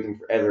and stay with them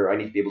forever, I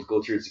need to be able to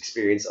go through this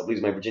experience of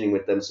losing my virginity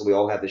with them, so we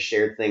all have this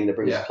shared thing that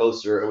brings us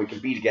closer and we can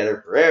be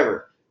together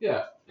forever.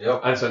 Yeah.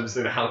 Yep. And so I'm just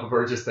thinking the Hannibal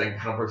Burgess thing.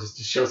 Hannibal Burgess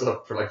just shows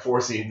up for like 4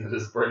 scenes and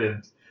it's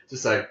brilliant.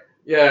 Just like,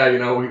 yeah, you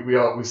know,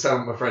 we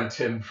signed my friend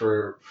Tim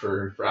for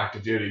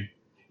active duty.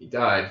 He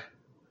died.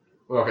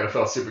 Well, I kind of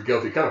felt super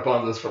guilty. Kind of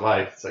bonded us for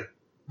life. It's like,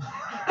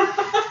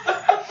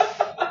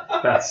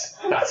 that's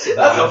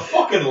a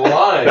fucking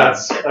lie.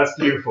 That's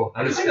beautiful.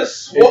 And it's like a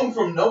swung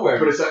from nowhere.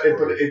 But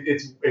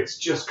it's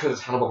just because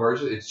it's Hannibal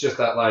Burgess. It's just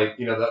that like,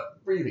 you know, that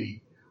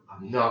really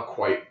I'm not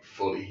quite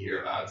fully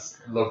here, lads.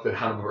 Look that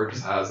Hannibal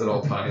Burgess has at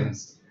all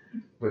times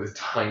with his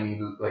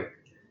tiny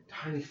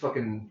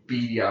fucking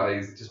beady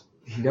eyes. Just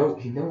he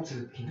knows how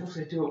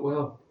to do it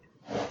well.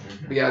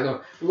 But yeah,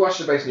 no, we watched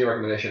it based on your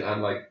recommendation,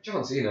 and like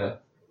John Cena,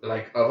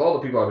 like of all the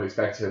people I would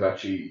expect to have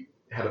actually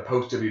had a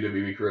post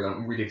WWE career that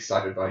I'm really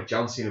excited by,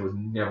 John Cena was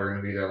never going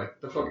to be there.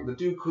 Like the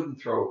dude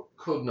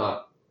could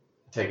not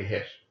take a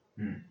hit.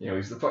 You know, he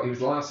was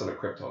the last sort of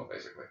Krypton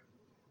basically,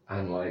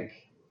 and like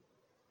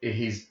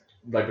he's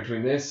like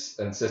between this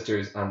and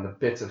Sisters and the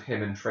bits of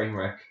him in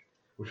Trainwreck,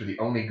 which were the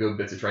only good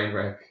bits of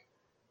Trainwreck,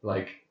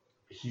 like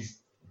he's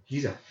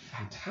a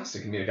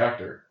fantastic comedic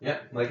actor. Yeah,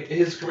 like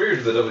his career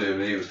to the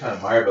WWE was kind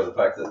of mired by the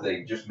fact that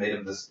they just made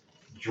him this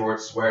George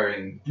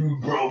swearing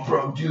dude,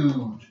 bro,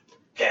 dude.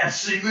 Can't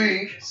see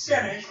me.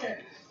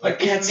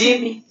 Like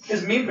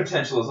his meme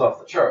potential is off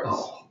the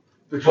charts.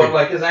 But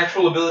like his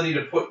actual ability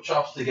to put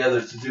chops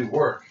together to do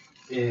work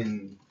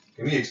in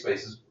comedic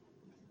spaces,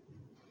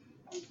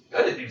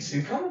 I didn't even see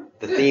him coming.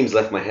 The theme's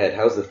left my head.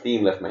 How's the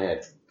theme left my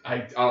head?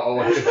 His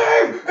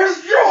name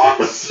is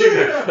John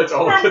Cena. That's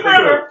all I can think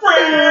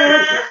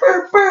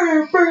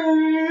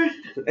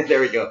of. There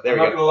we go. I'm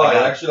not gonna lie,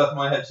 it actually left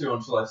my head too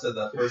until I said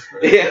that first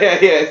phrase. Yeah,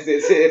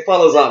 it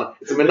follows on.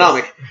 It's a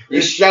mnemonic.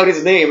 You shout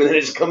his name and then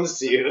it just comes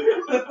to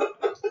you.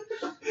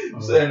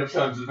 So enough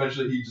times,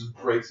 eventually he just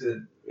breaks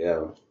in.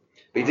 Yeah.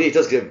 But he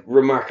does give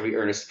remarkably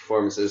earnest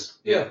performances.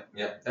 Yeah.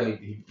 And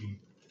he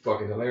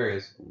fucking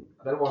hilarious. And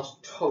then I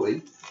watched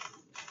Tully,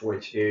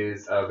 which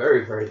is a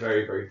very, very,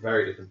 very, very,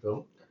 very different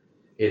film.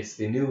 It's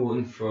the new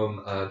one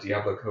from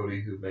Diablo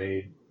Cody, who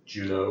made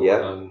Juno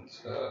and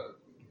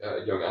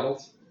Young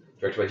Adult.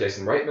 Directed by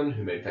Jason Reitman,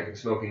 who made Thinking of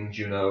Smoking,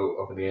 Juno,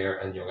 Up in the Air,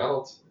 and Young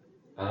Adult.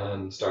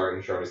 And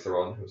starring Charlize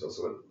Theron, who's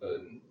also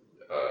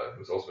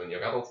in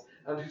Young Adult.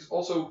 And who's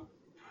also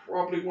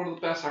probably one of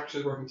the best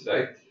actors working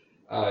today.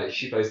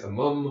 She plays a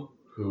mum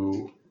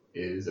who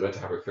is about to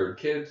have her 3rd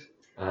kid,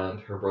 and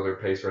her brother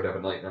pays for her to have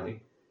a night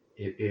nanny.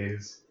 It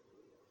is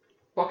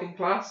fucking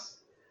class.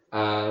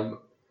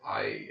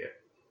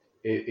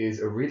 It is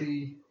a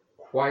really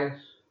quiet,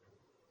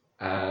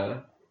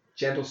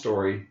 gentle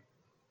story,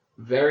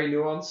 very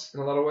nuanced in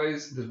a lot of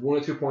ways. There's 1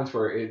 or 2 points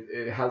where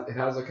it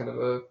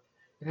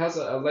has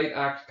a late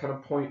act kind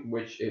of point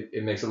which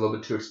it makes it a little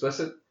bit too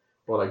explicit,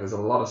 but like there's a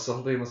lot of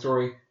subtlety in the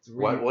story. It's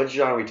really, What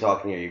genre are we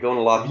talking here? You're going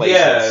a lot of places.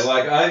 Yeah,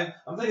 like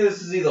I'm thinking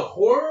this is either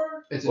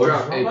horror It's a Or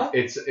drama. drama?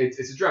 It's a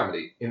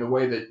dramedy in a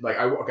way that like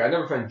I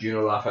never found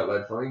Juno laugh out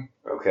loud funny,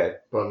 Okay.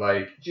 but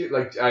I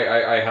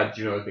had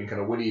Juno as being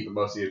kind of witty, but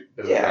mostly a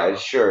bit of a Yeah, drama.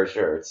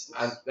 sure. It's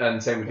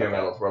And same with Young Okay.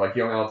 Adult, where like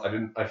Young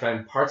Adult, I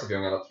found parts of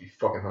Young Adult to be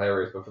fucking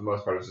hilarious, but for the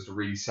most part, it was just a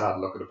really sad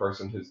look at a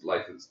person whose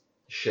life is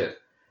shit.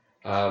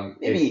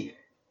 maybe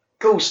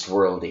Ghost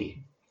Worldy.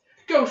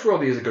 Ghost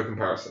Worldy is a good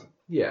comparison.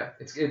 Yeah,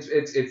 it's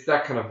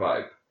that kind of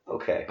vibe.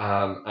 Okay.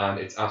 And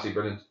it's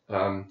absolutely brilliant.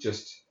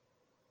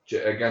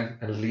 Again,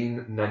 a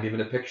lean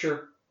 90-minute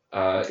picture.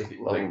 If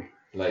you,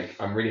 like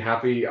I'm really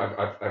happy.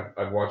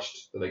 I've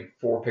watched like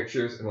 4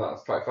 pictures in the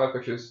last five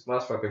pictures. The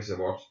last 5 pictures I've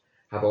watched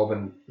have all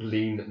been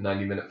lean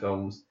 90-minute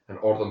films, and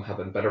all of them have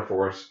been better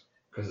for it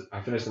because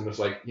I finished them just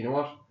like, you know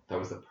what, that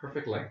was the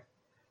perfect length.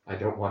 I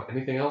don't want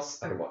anything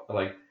else. I don't want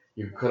like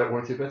you can cut out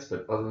 1 or 2 bits,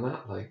 but other than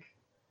that, like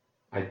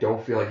I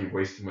don't feel like you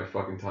wasted my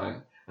fucking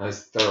time. And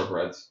it's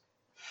Thoroughbreds.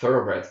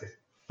 Thoroughbreds is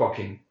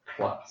fucking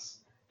class.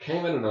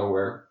 Came out of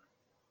nowhere.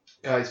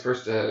 His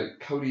first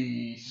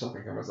Cody something,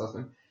 I can't remember his last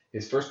name.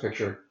 His first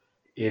picture.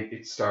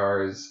 It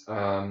stars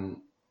Anna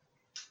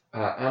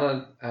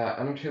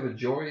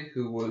Taylor-Joy,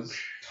 who was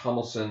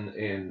Tomlinson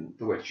in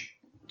The Witch.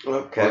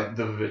 Okay. Or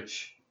The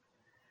Witch.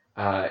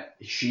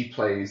 She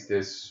plays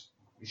this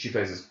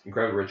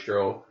incredible rich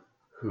girl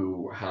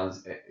who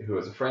has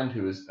a friend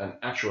who is an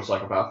actual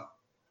psychopath,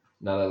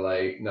 not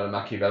a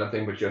Machiavellian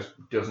thing, but just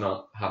does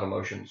not have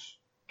emotions,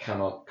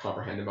 cannot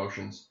comprehend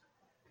emotions,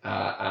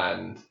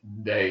 and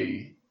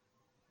they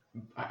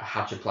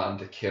hatch a plan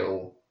to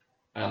kill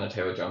Anna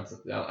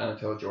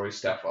Taylor-Joy's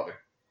stepfather.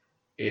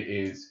 It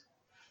is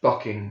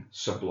fucking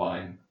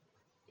sublime.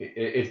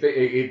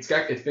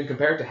 It's been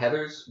compared to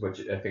Heathers,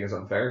 which I think is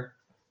unfair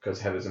because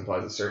Heathers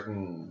implies a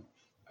certain,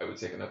 I would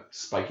say, kind of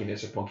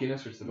spikiness or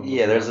punkiness, which the film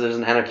Yeah, there's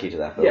an anarchy to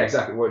that film. Yeah,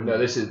 exactly. Well, no,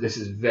 this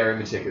is very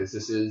meticulous.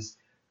 This is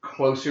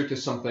closer to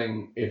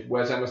something if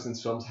Wes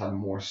Anderson's films had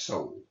more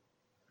soul.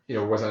 You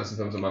know, Wes Anderson's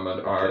films in my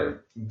mind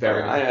are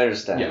very. I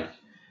understand. Yeah.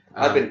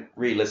 I've been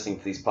re-listening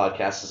to these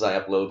podcasts as I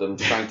upload them,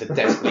 trying to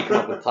desperately come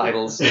up with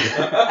titles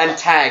and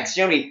tags.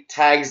 You know how many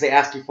tags they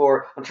ask you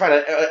for? I'm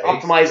trying to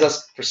optimize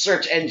us for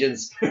search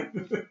engines.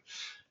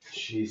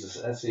 Jesus,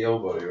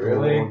 SEO buddy,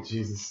 really? Oh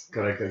Jesus!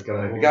 Gotta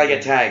We gotta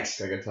get tags.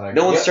 Gotta get tagged.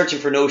 No one's Yep. searching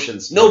for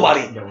notions.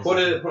 Nobody. Put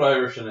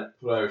Irish in it.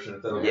 Put Irish in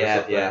it. That'll get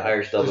us up Yeah, there.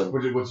 Irish Dublin.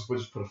 We'll just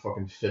put a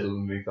fucking fiddle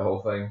underneath the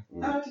whole thing.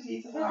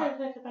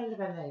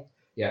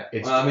 Yeah,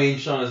 it's. Well, I mean,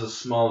 Sean is a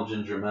small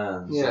ginger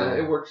man. So. Yeah,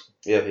 it works.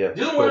 Yeah. He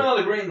doesn't wear a lot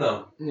of green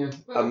though. Yeah.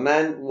 A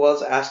man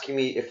was asking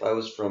me if I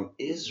was from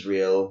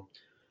Israel,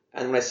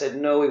 and when I said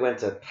no, he went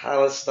to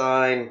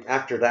Palestine.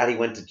 After that, he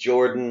went to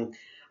Jordan.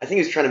 I think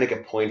he was trying to make a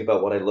point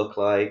about what I look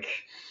like.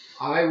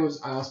 I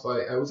was asked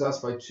by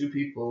 2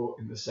 people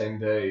in the same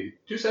day,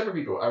 2 separate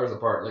people, hours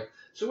apart. Like,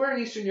 so where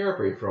in Eastern Europe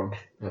are you from?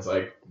 And it's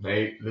like,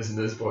 mate, listen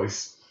to this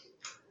voice.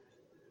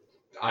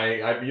 You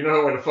don't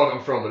know where the fuck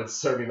I'm from, but it's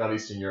certainly not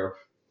Eastern Europe.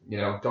 You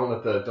know, don't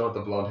let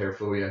the blonde hair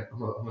fool you.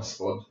 I'm a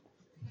spud.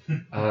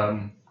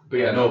 But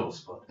yeah, A noble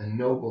spot. a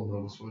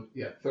noble spud.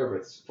 Yeah,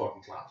 Thoroughbreds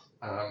fucking class.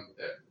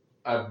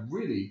 A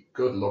really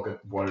good look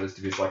at what it is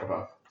to be a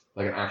psychopath,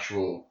 like an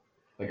actual.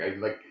 I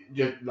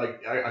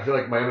feel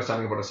like my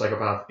understanding of what a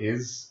psychopath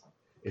is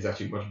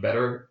actually much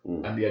better,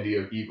 and the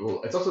idea of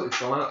evil. I think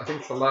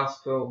it's the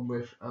last film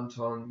with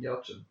Anton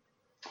Yelchin,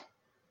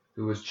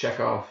 who was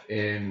Chekhov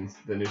in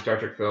the new Star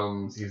Trek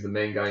films. He's the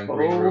main guy in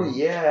Green Room. Oh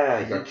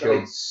yeah, He got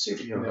killed.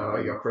 Super No,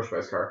 he got crushed by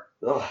his car.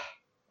 Ugh.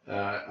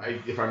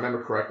 If I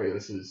remember correctly,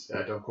 this is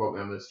don't quote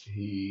me on this.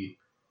 The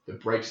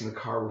brakes in the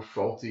car were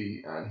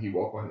faulty, and he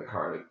walked behind the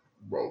car and it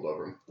rolled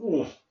over him.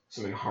 Ooh.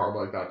 Something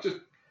horrible like that. Just.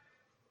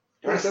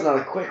 That's not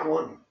a quick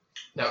one.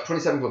 No,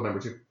 27 Club number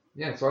 2.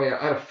 Yeah, so I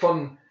had a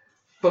fun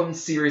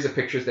series of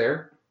pictures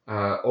there.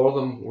 All of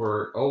them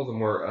were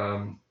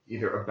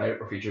either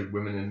about or featured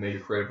women in major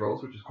creative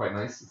roles, which is quite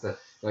nice. It's a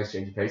nice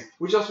change of pace.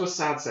 Which is also a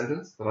sad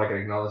sentence that I can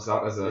acknowledge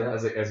that as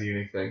a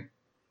unique thing.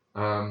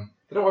 Then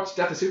I watched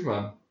Death of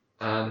Superman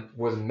and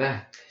was meh,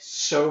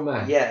 so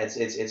meh. Yeah,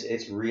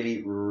 it's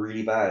really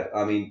really bad.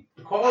 I mean,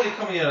 The quality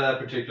coming out of that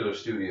particular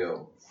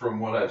studio, from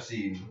what I've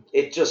seen,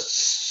 it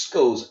just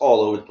goes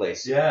all over the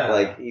place. yeah,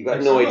 Like you got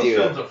like, no some of idea.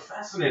 those films are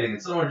fascinating,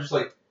 and some are just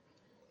like,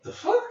 the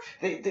fuck.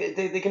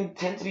 They can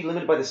tend to be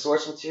limited by the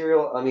source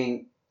material. I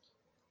mean,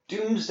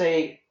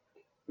 Doomsday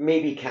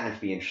maybe can't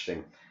be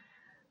interesting.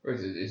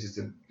 It's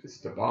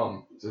just a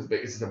bomb. It's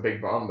just a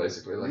big bomb,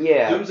 basically. Like,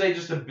 Yeah, Doomsday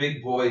just a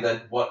big boy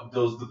that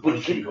does the but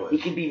punchy he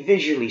good. can be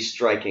visually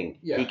striking.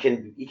 Yeah. He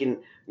can you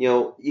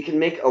can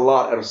make a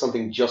lot out of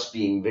something just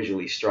being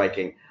visually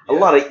striking. A Yeah.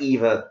 lot of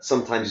Eva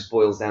sometimes just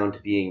boils down to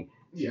being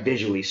yeah.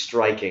 visually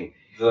striking.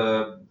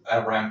 The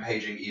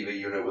rampaging Eva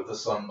unit with the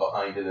sun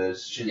behind it as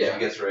Shinji Yeah.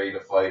 gets ready to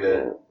fight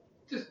it.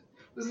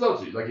 There's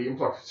loads of you. Like, you can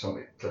pluck so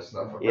many clips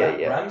from that. Yeah,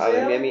 yeah.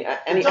 Ramsdale?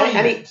 I mean,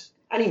 Diamond.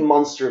 any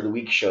Monster of the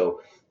Week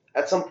show,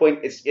 at some point,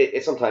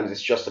 sometimes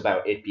it's just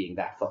about it being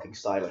that fucking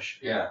stylish.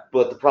 Yeah.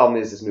 But the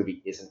problem is this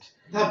movie isn't.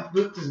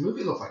 This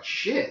movie looks like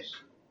shit.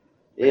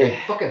 Yeah.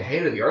 I fucking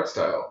hated the art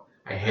style.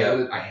 I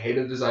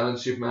hated the design of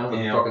Superman with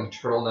Yeah. the fucking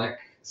turtleneck.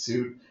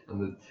 suit,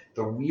 and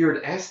the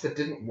weird S that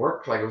didn't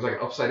work, like it was like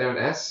an upside down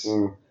S,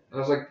 and I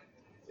was like,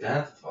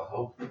 Death of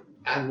Hope.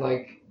 and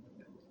like,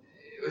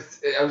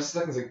 I was just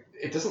thinking, like,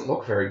 it doesn't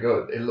look very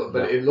good.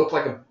 But it looked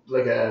like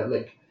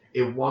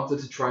it wanted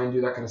to try and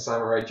do that kind of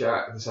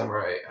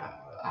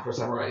Afro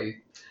Samurai,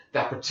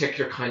 that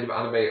particular kind of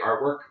anime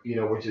artwork,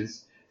 which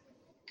is.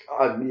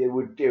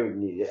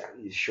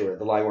 Sure,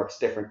 the line work's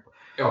different.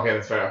 Okay,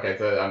 that's fair. Okay,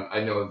 so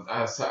I know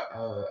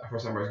Afro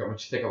Samurai's got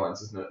much thicker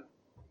lines, isn't it?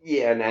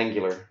 Yeah, and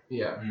angular.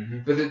 Yeah, Mm-hmm.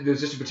 but there's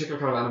just a particular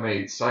kind of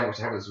anime style which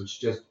happens, which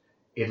just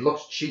it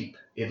looks cheap.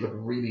 It looked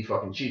really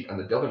fucking cheap, and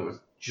the dubbing was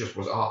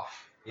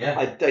off. Yeah.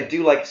 I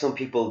do like some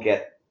people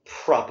get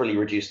properly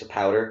reduced to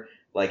powder,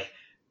 like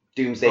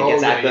Doomsday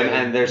gets at them,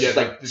 and there's just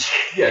like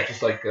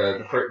just like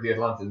the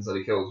Atlanteans that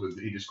he kills with,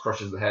 he just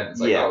crushes the head.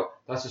 It's like, oh,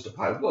 that's just a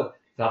pile of blood.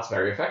 That's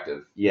very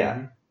effective. Yeah.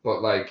 Mm-hmm.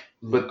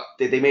 But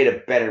they made a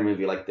better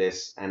movie like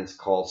this, and it's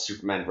called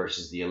Superman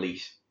versus the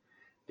Elite,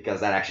 because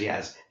that actually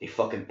has a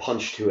fucking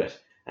punch to it,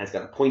 and it's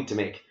got a point to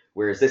make.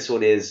 Whereas this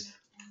one is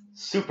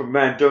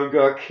Superman don't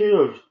got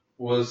killed.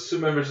 Was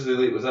Superman vs. the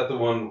Elite, was that the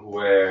one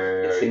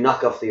where... It's the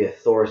knockoff the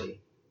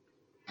Authority.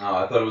 Oh,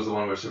 I thought it was the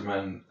one where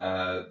Superman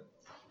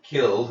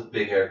killed,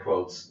 big air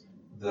quotes,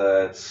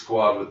 the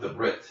squad with the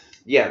Brit.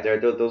 Yeah,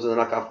 those are the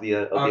knockoff of the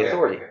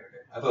Authority. Okay.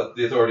 I thought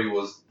the Authority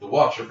was the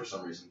Watcher for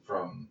some reason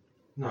from...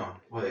 No,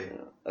 wait.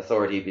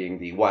 Authority being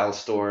the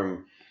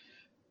Wildstorm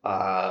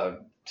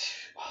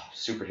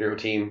superhero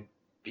team,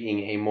 being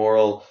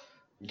amoral.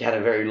 You had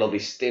a very lovely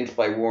stint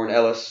by Warren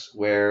Ellis,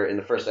 where in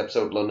the first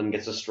episode London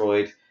gets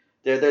destroyed.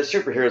 They're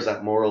superheroes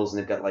that morals,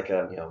 and they've got like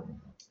a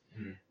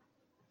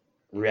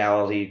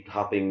reality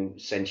hopping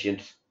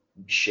sentient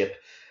ship.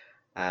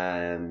 You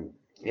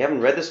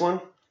haven't read this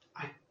one?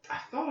 I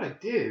thought I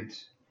did.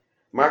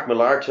 Mark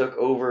Millar took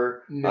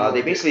over. No,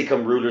 they basically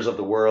become rulers of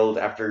the world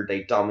after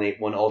they dominate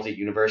one alternate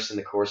universe in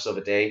the course of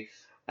a day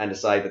and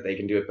decide that they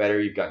can do it better.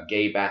 You've got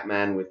gay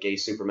Batman with gay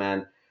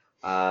Superman.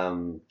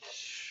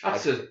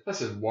 That's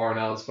just Warren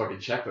Ellis fucking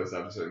checklist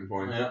at a certain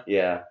point.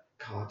 Yeah.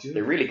 God, dude.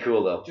 They're really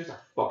cool, though. Just a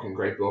fucking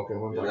great book.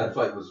 That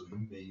fight was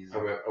amazing.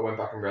 I went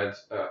back and read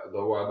a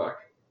little while back.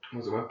 I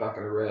went back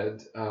and I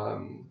read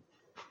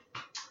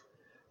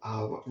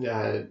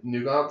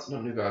New Gods?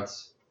 Not New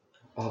Gods.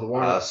 Oh, the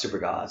one. Super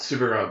Gods.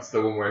 Super Gods,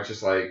 the one where it's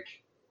just like,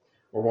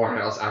 where Warren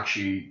Ellis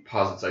actually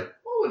posits like,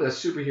 what would a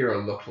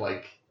superhero look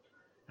like?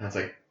 And it's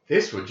like,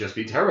 this would just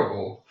be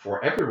terrible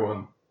for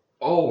everyone,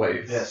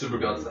 always. Yeah, Super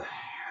God's a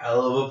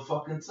hell of a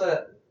fucking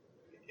set.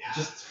 Yeah.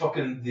 Just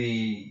fucking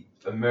the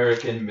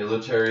American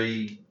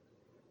military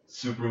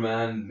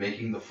Superman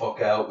making the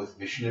fuck out with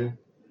Vishnu.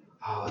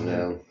 Oh, and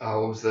then,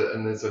 what was that?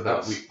 And then so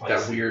that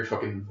weird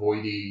fucking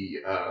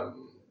voidy,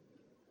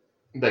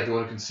 like the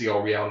one who can see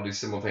all realities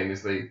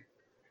simultaneously.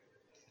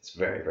 It's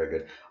very, very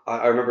good.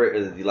 I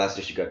remember the last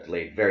issue got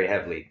delayed very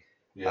heavily.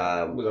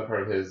 Yeah. Was that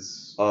part of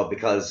his? Oh,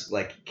 because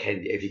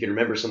if you can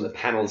remember some of the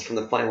panels from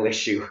the final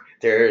issue,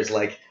 there's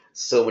like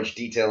so much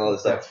detail and all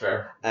this stuff. That's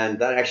fair. And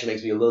that actually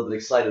makes me a little bit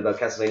excited about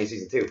Castlevania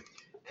Season 2.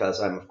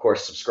 Because I'm, of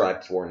course,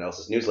 subscribed to Warren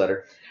Ellis'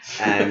 newsletter.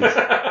 And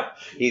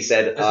he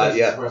said,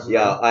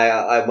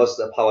 I must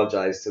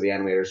apologize to the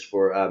animators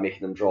for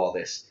making them draw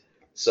this.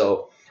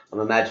 So I'm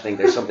imagining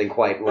there's something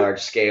quite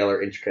large scale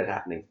or intricate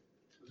happening.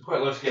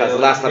 Quite large scale. Because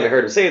the last time I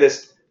heard him say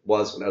this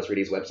was when I was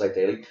reading his website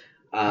daily.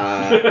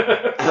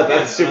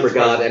 About Super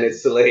God and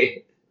its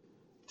delay.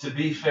 To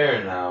be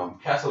fair now,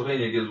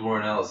 Castlevania gives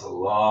Warren Ellis a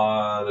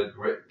lot of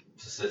grit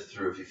to sift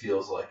through if he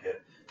feels like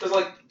it. Because,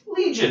 like,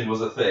 Legion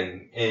was a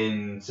thing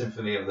in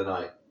Symphony of the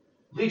Night.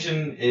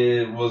 Legion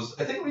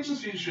I think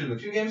Legion's featured in a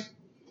few games.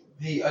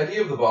 The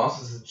idea of the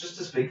boss is just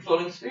this big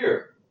floating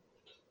sphere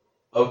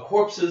of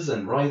corpses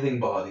and writhing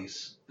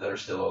bodies that are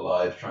still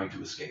alive trying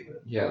to escape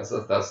it. Yeah,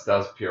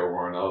 that's pure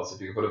Warren Ellis.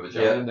 If you can put a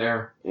vagina in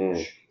there.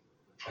 Mm.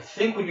 I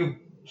think when you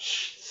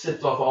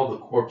sift off all the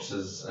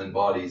corpses and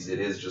bodies, it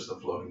is just a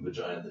floating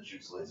vagina that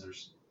shoots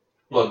lasers.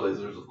 Blood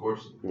lasers, of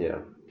course. Yeah.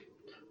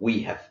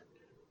 We have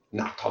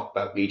not talked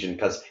about Legion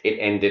because it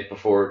ended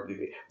before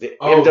the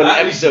end of the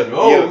episode.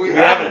 No, we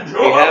haven't.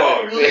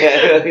 Oh,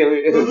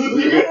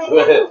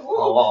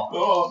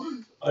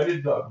 I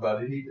didn't talk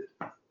about it. He did.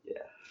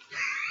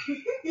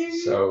 Yeah.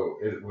 So,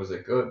 was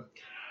it good?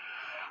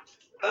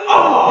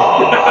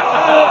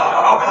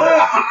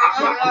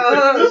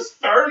 The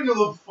starting of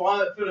the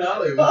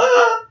finale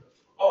was...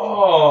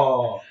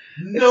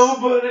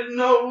 nobody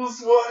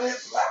knows what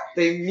it's like.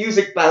 The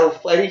music battle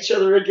fight each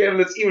other again,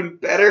 and it's even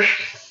better.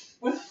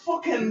 With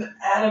fucking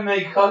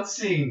anime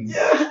cutscenes.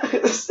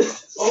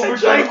 Yeah.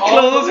 Giant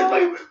clothes,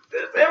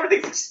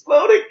 everything's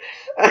exploding.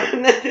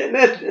 And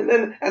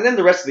then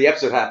the rest of the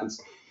episode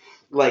happens.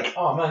 Like,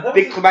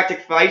 big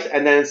climactic fight,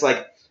 and then it's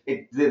like,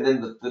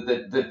 then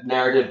the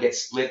narrative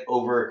gets split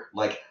over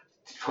like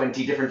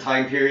 20 different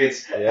time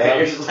periods. Yeah. And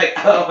you're just like,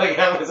 oh my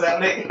god, what's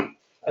happening?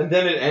 And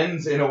then it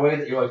ends in a way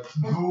that you're like,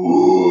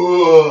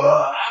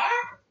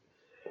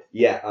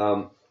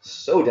 yeah,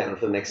 so down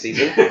for the next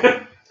season.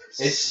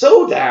 It's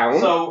so down.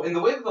 So, in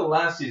the way that the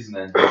last season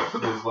ended, it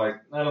was like,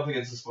 I don't think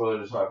it's a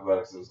spoiler to talk about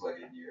it because it was like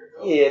a year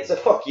ago. Yeah, it's a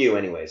fuck you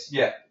anyways.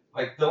 Yeah,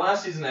 like, the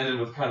last season ended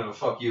with kind of a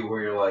fuck you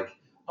where you're like,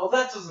 oh,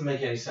 that doesn't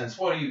make any sense.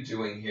 What are you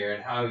doing here,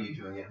 and how are you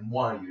doing it, and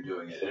why are you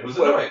doing it? And it was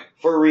annoying.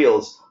 For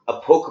reals, a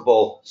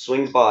Pokeball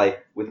swings by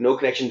with no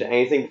connection to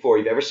anything before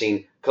you've ever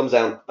seen, comes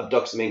down,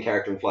 abducts the main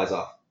character, and flies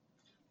off.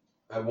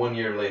 1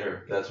 year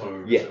later, that's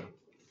when we Yeah. resumed.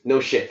 No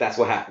shit, that's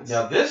what happens.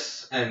 Now,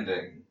 this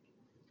ending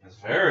is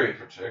very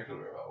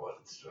particular about what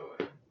it's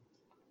doing.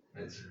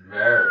 It's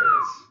very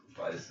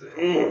spicy.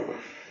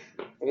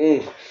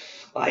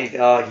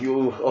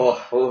 You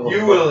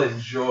will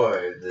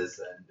enjoy this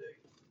ending.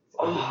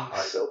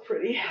 So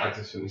pretty. I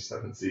just finished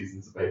 7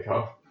 seasons of Bake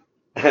Off.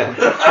 Yeah,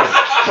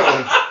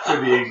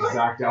 For the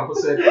exact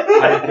opposite,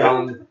 I've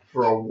gone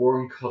for a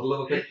warm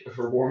cuddle TV,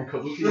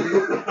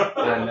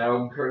 and now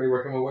I'm currently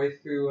working my way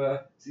through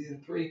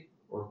season 3,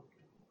 or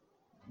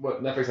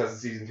what Netflix has in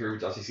season 3, which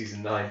is actually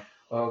season 9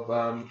 of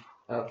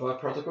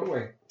Project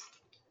Runway.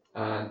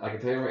 And I can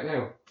tell you right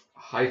now,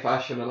 high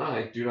fashion and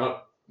I do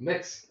not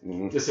mix.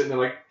 Just sitting there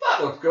like,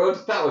 that looks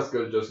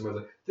good. Justin was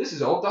like, this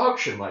is all dog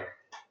shit. I'm like,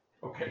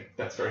 okay,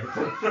 that's very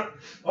good.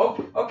 Oh,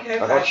 okay.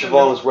 I thought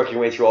Siobhan was working her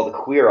way through all the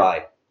Queer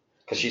Eye,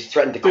 because she's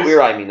threatened to Queer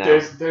Eye me now.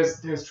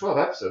 There's 12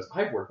 episodes.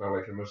 I've worked my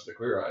way through most of the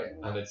Queer Eye,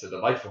 and it's a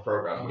delightful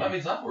program. Well, that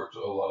means I've worked a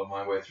lot of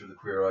my way through the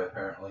Queer Eye,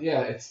 apparently.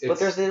 Yeah, it's But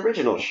there's the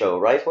original show,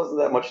 right? Wasn't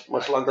that much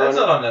longer? That's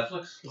on not on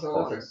Netflix. it's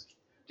on Netflix.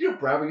 Do you know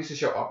Bravo used to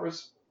show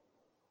operas?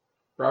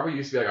 Bravo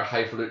used to be like a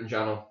highfalutin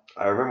channel.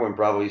 I remember when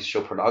Bravo used to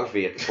show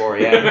pornography at 4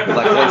 a.m.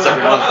 like once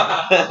every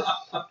month.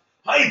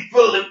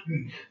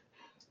 Highfalutin!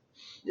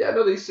 Yeah,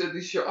 no, they used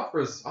to show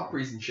operas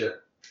and shit.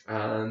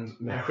 And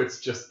now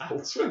it's just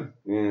Adult Swim.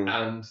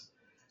 And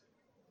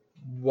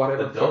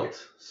whatever.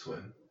 Adult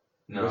Swim.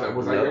 No.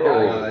 Was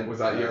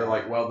that your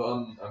like, well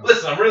done?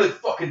 Listen, I'm really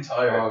fucking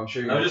tired. I'm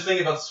sure you I'm just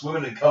thinking about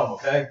swimming and cum,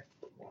 okay?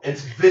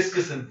 It's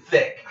viscous and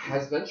thick.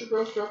 Has Venture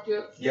Bros dropped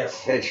yet?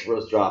 Yes. Hedge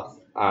Rose drop.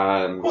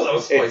 Well, that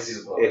was spicy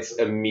as well. It's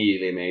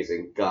immediately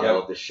amazing. God, I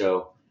love this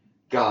show.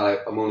 God,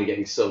 I'm only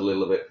getting so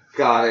little of it.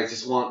 God, I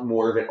just want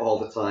more of it all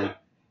the time.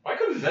 Why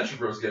couldn't Venture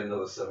Bros get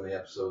another 70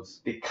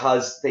 episodes?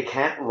 Because they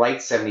can't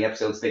write 70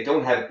 episodes. They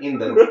don't have it in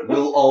them.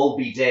 We'll all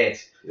be dead.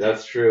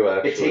 That's true,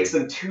 actually. It takes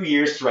them 2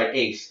 years to write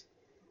 8.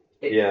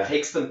 Yeah. It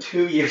takes them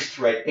 2 years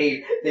to write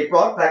 8. They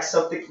brought back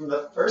something from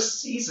the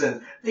first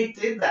season. They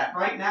did that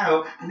right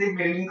now, and they've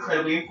made it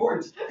incredibly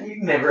important. And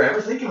you'd never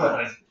ever think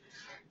about it.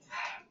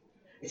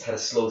 It's had a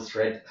slow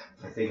thread.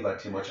 If I think about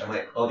it too much,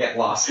 I'll get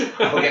lost.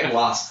 I'll get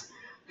lost.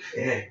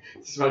 Yeah.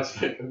 Just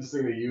imagine, like, I'm just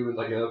thinking of you and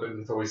like and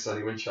It's Always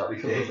Sunny when Charlie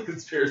comes up with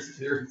conspiracy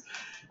theories,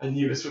 and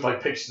you just with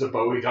like pictures of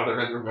Bowie down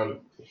around the room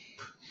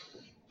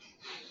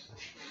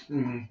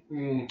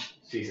going,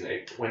 Season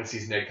 8. When's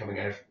season 8 coming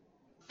out?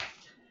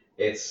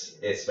 It's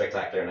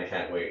spectacular, and I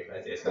can't wait.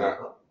 It's gonna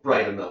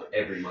brighten up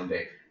every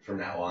Monday from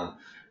now on.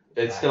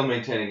 It's still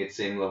maintaining its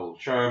same level of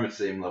charm, its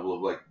same level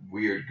of like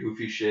weird,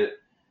 goofy shit.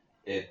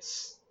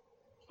 It's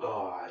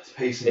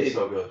pacing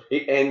so good.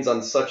 It ends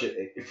on such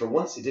a. For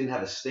once, it didn't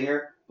have a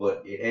stinger,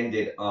 but it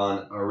ended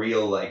on a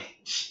real like.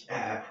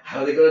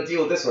 How are they gonna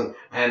deal with this one?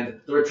 And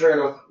the return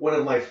of one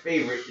of my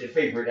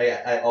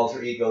favorite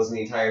alter egos in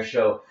the entire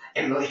show,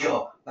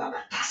 Enrico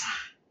Mamatassa.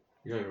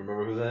 You don't even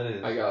remember who that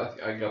is?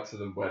 I got to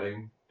the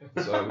wedding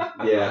episode.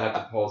 Yeah. I had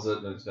to pause it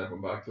and I just never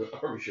went back to it. I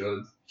probably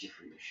should.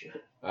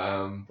 Shit.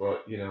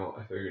 But you know,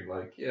 I figured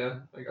like, yeah,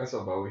 like I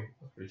saw Bowie.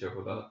 I was pretty joke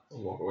with that.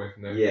 I'll walk away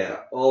from there.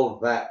 Yeah, all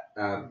of that.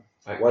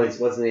 What's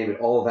the name of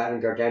it? All of that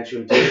in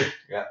Gargantuan too.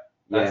 Yeah.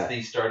 That's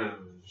the start of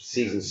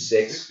season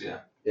 6. Yeah.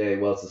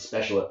 Well, it's the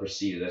special that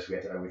preceded it. We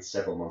had to wait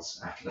several months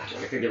after that.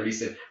 I think they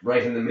released it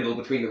right in the middle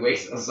between the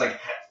waits. I was like,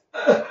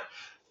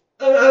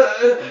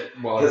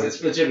 because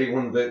it's legitimately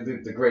one of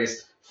the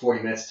greatest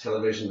 40 minutes of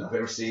television I've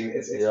ever seen.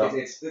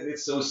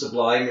 It's so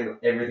sublime in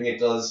everything it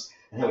does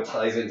and how it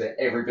ties into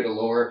every bit of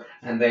lore,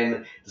 and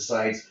then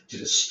decides to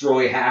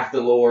destroy half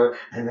the lore,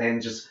 and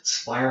then just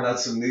spiral out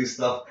some new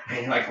stuff.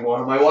 And you're like,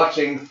 what am I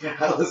watching?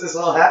 How is this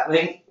all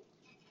happening?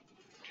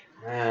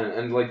 Man,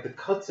 and like the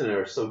cuts in it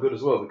are so good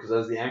as well, because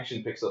as the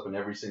action picks up in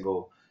every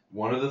single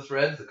one of the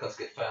threads, the cuts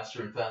get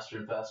faster and faster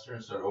and faster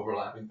and start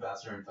overlapping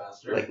faster and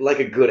faster. Like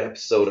a good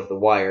episode of The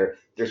Wire,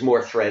 there's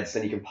more threads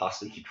than you can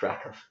possibly keep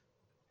track of.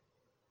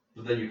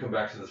 But then you come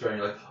back to the thread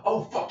and you're like,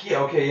 oh, fuck yeah,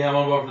 okay, yeah, I'm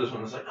on board for this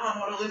one. It's like, oh,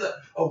 no, don't leave that.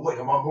 Oh, wait,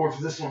 I'm on board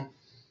for this one.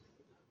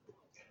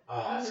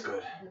 Oh, that's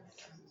good.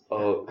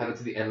 Oh, add it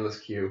to the endless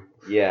queue.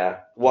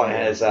 Yeah. What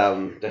has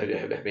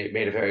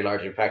made a very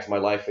large impact on my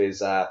life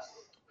is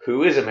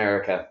Who is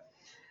America?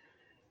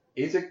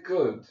 Is it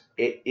good?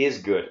 It is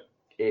good.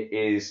 It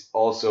is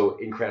also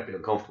incredibly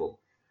uncomfortable.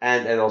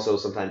 And also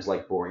sometimes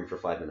like boring for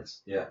 5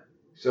 minutes. Yeah.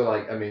 So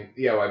like, I mean,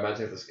 yeah, well, I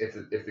imagine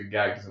if the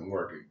gag doesn't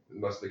work,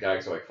 most of the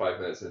gags are like 5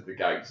 minutes, and if the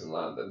gag doesn't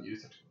land, then you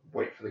just have to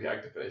wait for the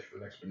gag to finish for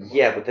the next one.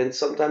 Yeah, but then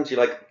sometimes you're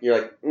like,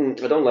 I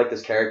don't like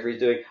this character he's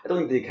doing. I don't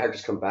think the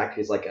character's come back.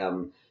 He's like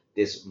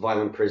this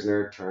violent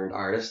prisoner turned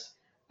artist,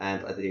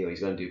 and I think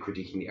he's going to do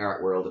critiquing the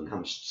art world and how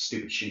much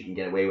stupid shit he can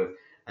get away with.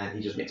 and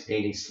he just makes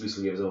paintings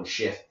exclusively of his own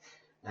shit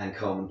and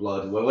cum and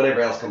blood and whatever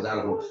else comes out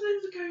of him. What was the name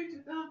of the guy who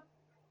did that?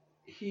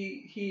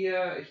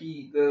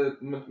 The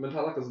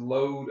Metallica's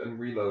Load and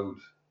Reload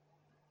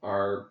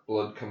are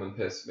blood, cum, and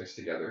piss mixed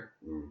together.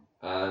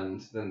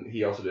 And then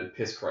he also did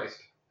Piss Christ,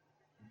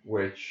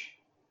 which,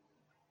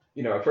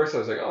 at first I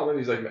was like, oh, maybe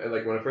he's like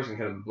when I first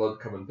encountered the blood,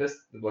 cum, and piss,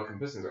 things, like,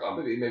 oh,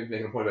 maybe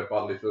making a point about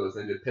bodily fluids.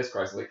 And then he did Piss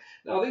Christ. I was like,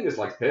 no, I think he just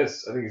likes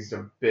piss. I think he's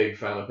just a big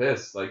fan of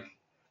piss. Like,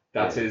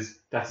 that's his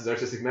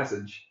artistic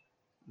message.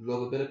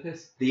 Love a bit of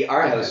piss. The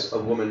art house, a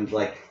woman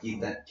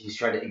that he's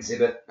trying to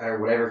exhibit or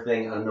whatever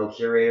thing, I don't know,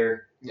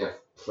 curator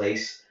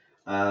place.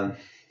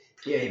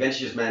 He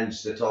eventually just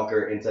managed to talk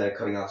her into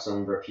cutting off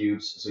some of her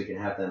pubes so he can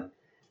have them,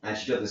 and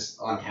she does this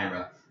on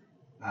camera.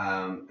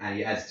 And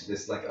he adds to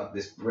this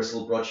this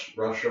bristle brush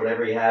or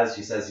whatever he has.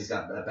 She says he's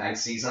got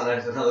Banksy's on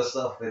it and other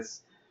stuff. The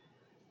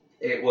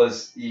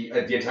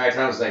entire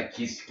time it was like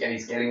he's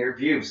getting her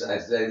pubes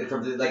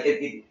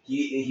he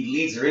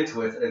leads her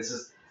into it. And it's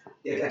just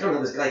I don't know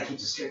how this guy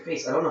keeps a straight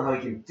face. I don't know how he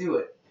can do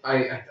it.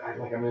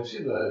 I've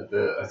seen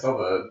I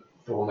saw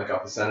the one that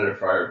got the senator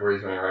fired where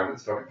he's running around with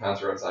his fucking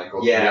pants around his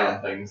ankles yelling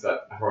things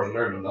that I've already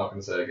learned I'm not going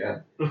to say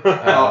again.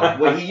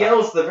 When he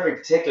yells the very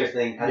particular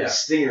thing at the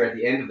stinger at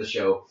the end of the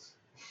show.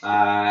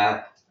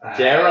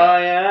 Dare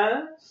I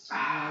ask?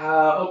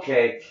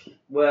 Okay.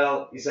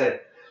 Well, he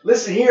said,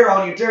 listen here,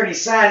 all you dirty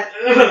sand.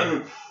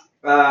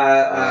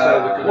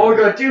 What we're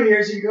going to do here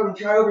is if you come and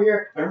try over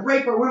here and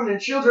rape our women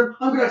and children,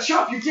 I'm going to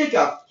chop your dick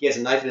off. He has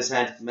a knife in his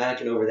hand, the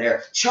mannequin over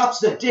there, chops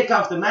the dick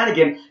off the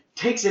mannequin,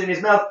 takes it in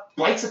his mouth,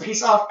 bites a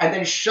piece off, and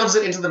then shoves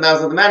it into the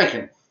mouth of the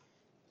mannequin.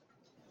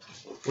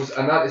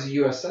 And that is a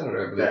U.S.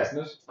 senator, I believe, isn't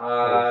it?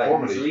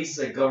 He's at least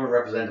a government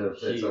representative.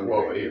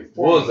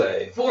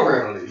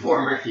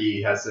 Former.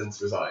 He has since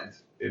resigned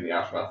in the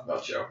aftermath of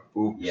that show.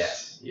 Oops.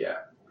 Yes. Yeah.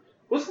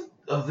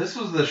 This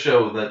was the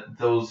show that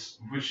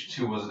which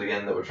two was it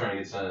again that were trying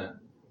to get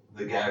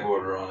the gag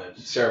order on it?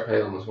 Sarah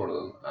Palin was one of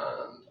them,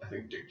 and I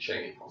think Dick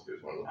Cheney possibly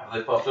was one of them. Have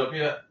they popped up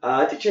yet?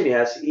 Dick Cheney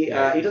has. He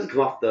doesn't come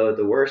off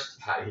the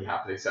worst. He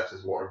happily accepts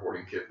his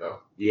waterboarding kit, though.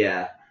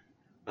 Yeah.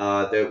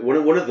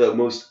 One of the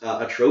most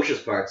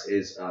atrocious parts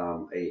is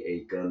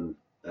a gun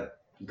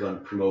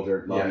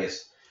promoter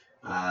lobbyist.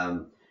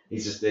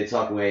 They're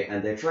talking away,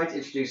 and they're trying to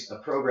introduce a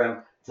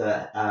program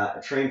to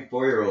train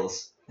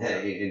 4-year-olds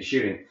in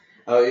shooting.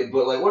 But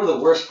one of the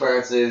worst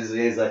parts is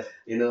I have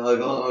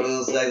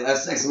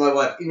sex with my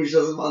wife, even if she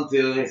doesn't want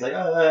to. And he's like,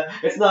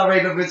 it's not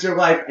rape if it's your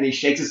wife. And he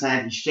shakes his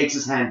hand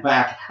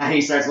back, and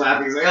he starts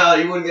laughing. He's like, oh,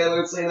 you wouldn't get away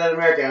with saying that in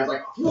America. And I was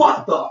like,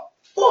 what the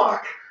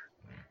fuck?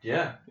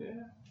 Yeah.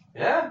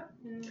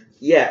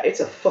 Yeah, it's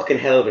a fucking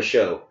hell of a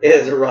show. It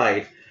is a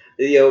ride.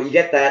 You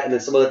get that, and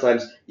then some other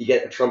times you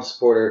get a Trump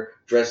supporter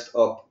dressed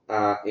up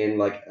in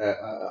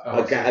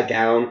a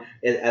gown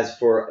as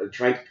for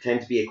trying to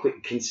pretend to be a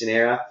quick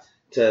quinceanera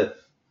to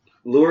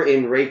lure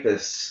in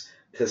rapists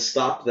to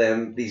stop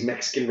them, these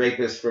Mexican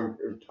rapists from.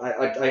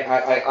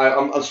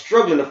 I'm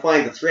struggling to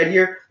find the thread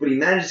here, but he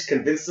manages to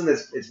convince them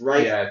it's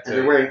right, and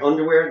they're wearing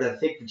underwear that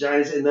have thick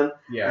vaginas in them.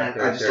 Yeah, and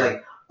I just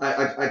like.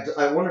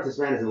 I wonder if this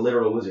man is a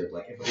literal wizard.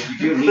 Like,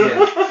 if you do meet him,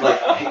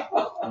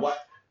 what?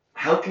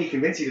 How can he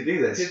convince you to do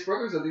this? His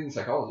brother's a leading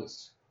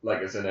psychologist. I've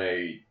read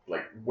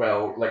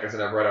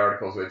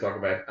articles where they talk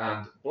about,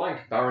 and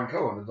blank Baron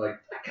Cohen is like,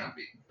 that can't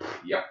be.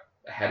 Yep,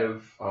 head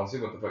of. I'll see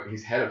what the fuck.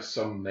 He's head of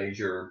some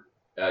major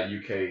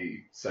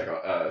UK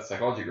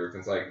psychology group.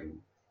 And it's like,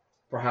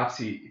 perhaps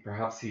he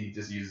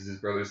just uses his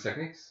brother's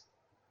techniques.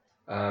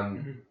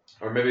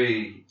 Or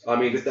maybe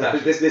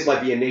this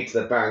might be innate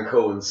to the Baron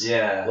Cohens.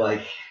 Yeah.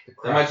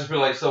 They might just be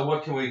like, so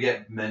what can we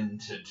get men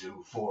to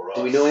do for us?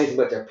 Do we know anything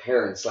about their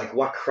parents?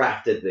 What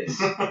crafted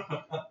this?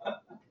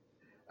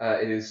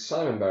 It is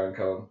Simon Baron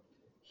Cohen.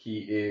 He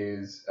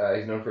is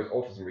he's known for his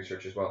autism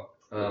research as well.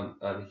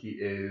 And he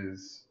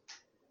is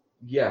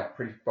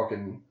pretty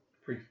fucking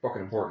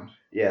important.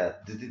 Yeah.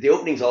 The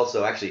opening's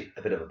also actually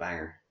a bit of a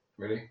banger.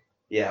 Really?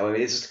 Yeah,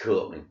 it's just a cool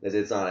opening.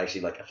 It's not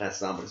actually a fancy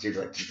song, but it's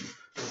usually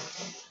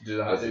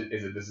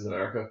This is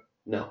America?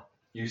 No.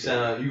 You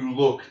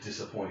look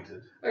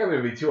disappointed. I think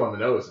it would be too on the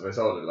nose if I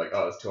saw it.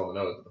 It's too on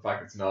the nose. But the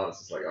fact it's not, it's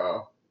just like,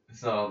 oh.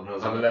 It's not on the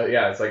nose. I'm a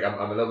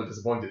little bit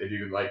disappointed if you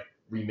can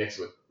remix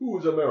with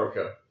Who's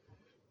America?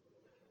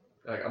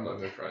 I'm not a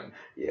good friend.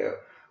 Yeah.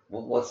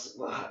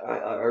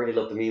 I really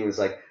love the meme. It's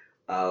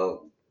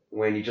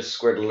when you just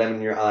squirt a lemon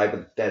in your eye,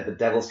 but the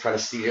devil's trying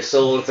to steal your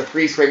soul. It's a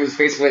freeze frame of his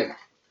face when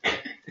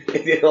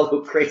all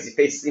the crazy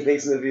faces he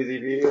makes in the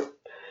music video.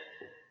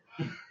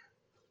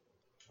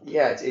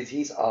 Yeah,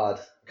 he's odd.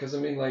 Because I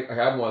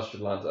haven't watched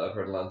Atlanta. I've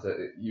heard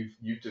Atlanta.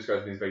 You've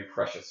described me as very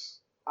precious.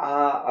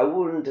 I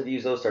wouldn't have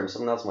used those terms.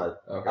 Someone else might.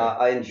 Okay.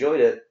 I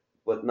enjoyed it,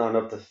 but not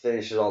enough to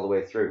finish it all the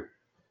way through.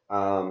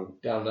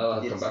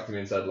 Downell has come back to me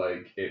and said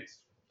it's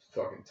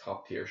fucking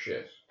top tier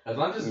shit.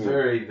 Atlanta's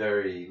very,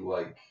 very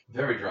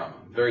very drama,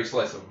 very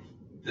slice of.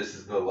 This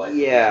is the life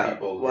of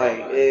people.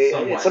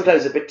 It's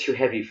sometimes a bit too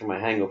heavy for my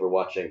hangover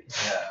watching.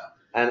 Yeah.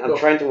 And I'm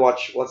trying to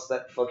watch what's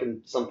that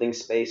fucking something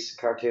space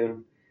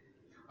cartoon.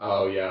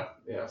 Oh yeah.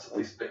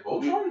 Space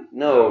Ultron?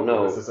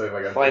 No. This is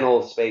like a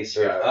Final Space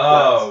or Yeah.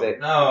 Oh, Flat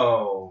Space.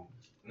 no,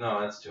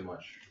 that's too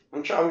much.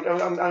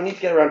 I need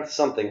to get around to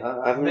something.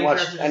 I haven't Main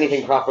watched characters anything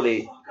just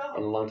properly fuck up.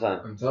 in a long time.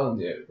 I'm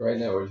telling you right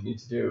now, what you need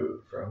to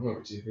do for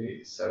hungover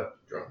TV is set up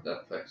drunk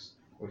Netflix,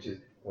 which is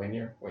when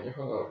you're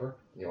hungover,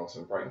 you want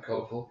something bright and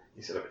colourful,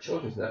 you set up a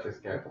children's Netflix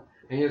account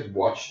and you just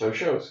watch those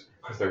shows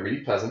because they're really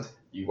pleasant.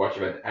 You watch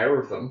about an hour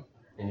of them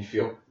and you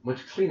feel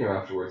much cleaner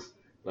afterwards.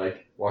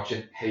 Like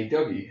watching Hey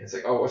Dougie, it's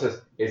like, oh, what's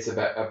this? It's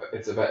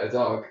about a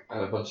dog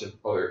and a bunch of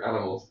other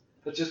animals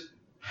that just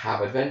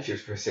have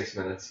adventures for 6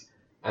 minutes,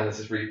 and it's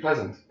just really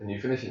pleasant. And you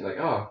finish it and you're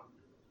like, oh,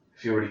 I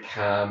feel really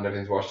calm. And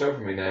everything's washed over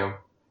me now.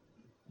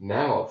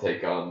 Now I'll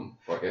take on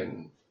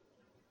fucking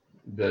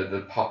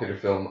the popular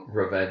film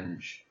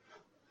Revenge.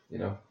 You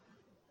know,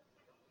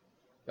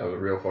 that was a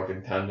real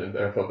fucking tangent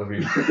there. I thought that'd be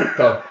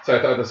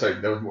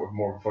that was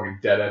more of a fucking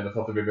dead end. I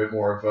thought there'd be a bit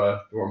more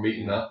of more meat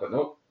in that, but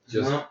nope.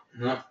 Just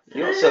No.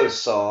 You also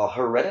saw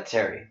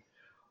Hereditary.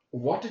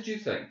 What did you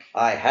think?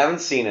 I haven't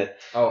seen it.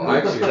 Oh,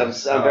 actually, I'm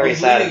very He's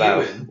sad leading you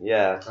about. in.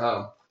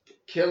 Yeah.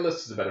 Kill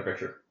List is a better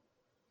picture.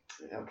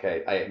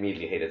 Okay. I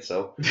immediately hate it.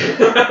 So.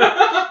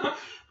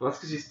 Well, that's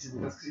because you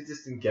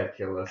just didn't get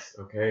Kill List,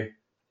 okay?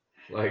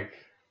 Like,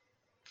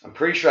 I'm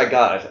pretty sure I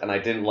got it, and I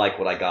didn't like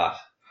what I got.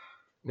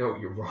 no,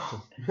 you're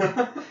wrong.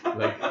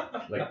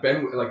 Like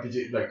Ben, like did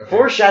you like? Okay.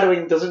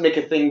 Foreshadowing doesn't make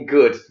a thing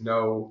good.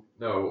 No,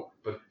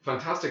 but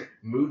fantastic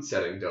mood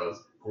setting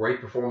does.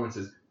 Great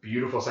performances,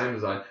 beautiful sound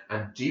design,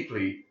 and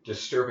deeply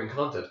disturbing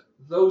content.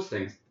 Those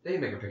things, they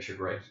make a picture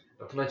great.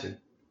 Not to mention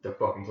the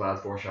fucking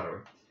class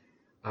foreshadowing.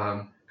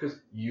 Because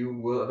you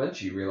will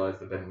eventually realize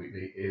that Ben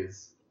Wheatley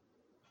is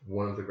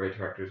one of the great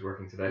directors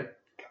working today.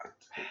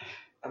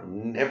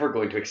 I'm never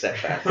going to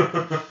accept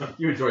that.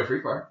 You enjoy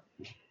Free Fire.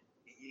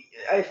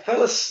 I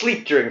fell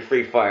asleep during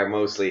Free Fire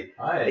mostly.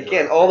 I enjoy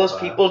Again, all Free those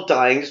Fire. people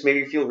dying just made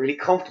me feel really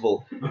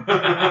comfortable.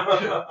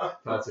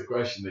 That's a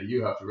question that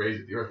you have to raise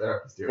with your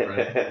therapist, dear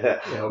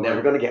friend.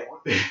 Never gonna get one.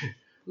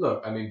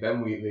 Look, I mean,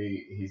 Ben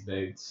Wheatley, he's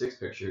made 6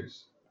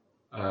 pictures.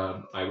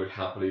 I would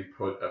happily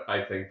put.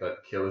 I think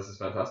that Kill List is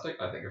fantastic.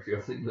 I think A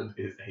Field in England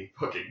is a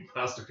fucking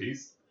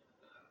masterpiece.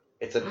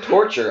 It's a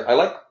torture. I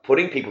like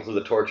putting people through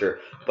the torture,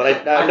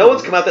 but no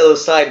one's come out the other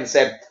side and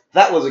said,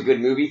 that was a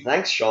good movie,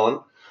 thanks,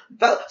 Sean.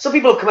 Some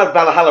people have come out of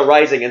Valhalla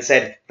Rising and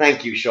said,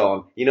 thank you,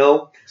 Sean. You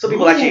know? Some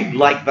people actually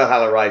like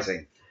Valhalla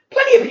Rising.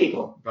 Plenty of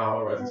people.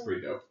 Valhalla Rising's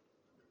pretty dope.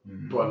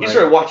 But You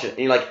sort of watch it, and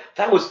you're like,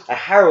 that was a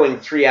harrowing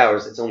 3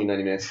 hours. It's only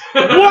 90 minutes.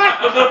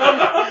 What?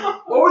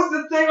 What was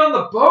the thing on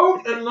the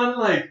boat? And then,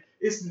 like,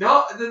 it's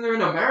not. Then they're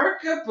in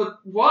America, but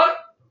what?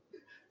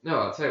 No,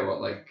 I'll tell you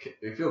what, like,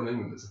 A Field in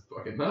England is a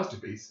fucking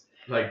masterpiece.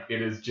 Like,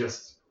 it is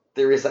just.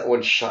 There is that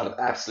one shot of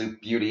absolute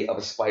beauty of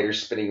a spider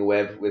spinning a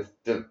web with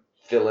the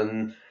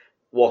villain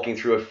walking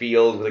through a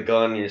field with a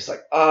gun, and you're just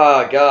like,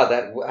 oh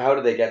god, how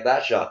did they get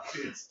that shot?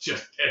 It's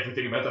just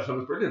everything about that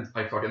film is brilliant.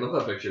 I fucking love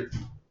that picture.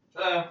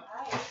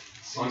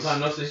 Long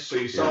time no see. So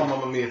you saw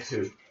Mamma Mia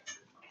 2.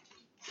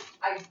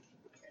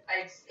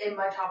 It's in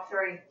my top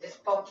 3. It's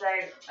bumped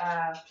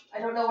out. I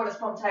don't know what it's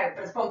bumped out,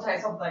 but it's bumped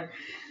out something.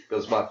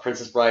 Goes what,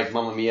 Princess Bride,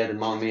 Mamma Mia, then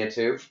Mamma Mia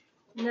 2?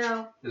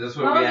 No. Is this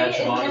where Mamma we add Mia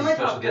is Siobhan in as my a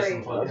special top guest three.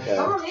 on the podcast? Okay.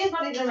 Mamma Mia is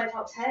not even in my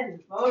top 10.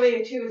 Mamma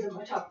Mia 2 is in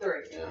my top 3.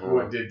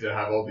 Who did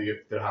have all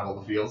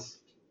the feels?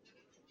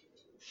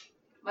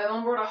 My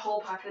mum brought a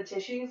whole packet of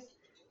tissues,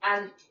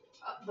 and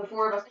the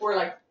 4 of us were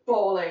like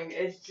bawling.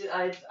 And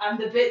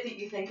the bit that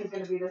you think is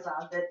going to be the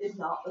sad bit is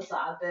not the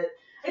sad bit.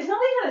 It's not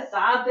even a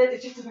sad bit.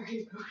 It's just a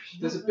very emotional.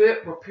 There's a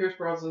bit where Pierce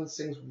Brosnan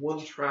sings one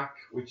track,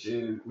 which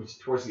is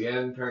towards the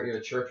end, apparently in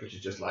a church, which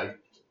is just like.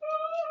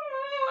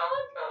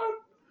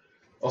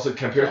 Also,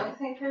 can I Pierce? don't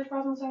think Pierce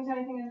Brosnan sings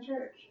anything in the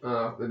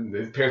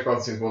church. Pierce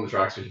Brosnan sings one of the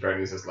tracks, which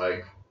apparently is just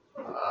like.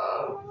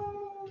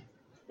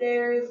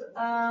 There's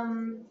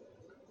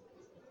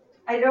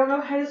I don't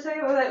know how to say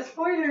it without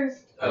spoilers.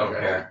 I don't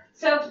care.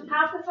 So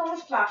half the film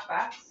is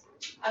flashbacks,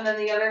 and then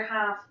the other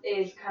half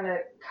is kind of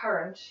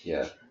current.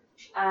 Yeah.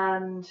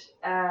 And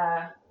in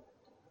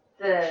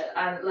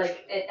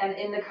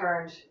the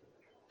current,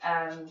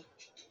 Meryl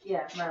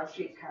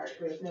Streep's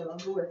character is no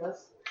longer with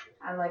us.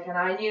 And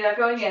I knew that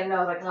going in, and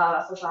I was like, oh,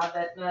 that's a sad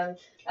bit. And then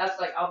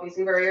that's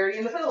obviously very early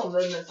in the film,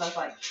 and it's just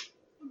like,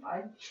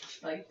 fine.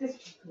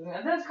 This, and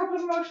then there's a couple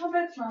of emotional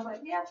bits, and I was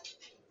like, yeah,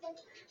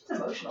 it's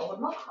emotional, but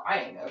I'm not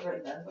crying over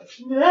it. And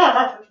then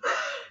yeah.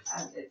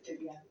 And it's very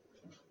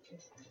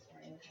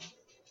intense.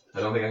 I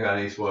don't think I got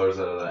any spoilers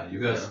out of that.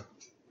 You guys?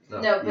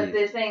 No, but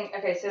the thing,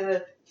 okay,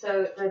 so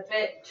the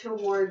bit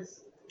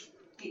towards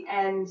the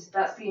end,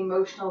 that's the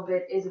emotional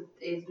bit, is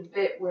the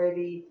bit where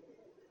the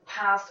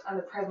past and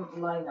the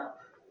present line up.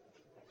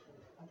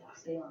 And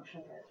that's the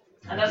emotional bit.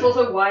 And that's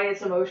also why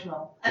it's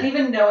emotional. And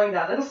even knowing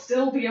that, it'll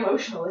still be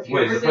emotional if you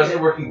Wait, ever is the see present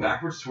it. working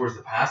backwards towards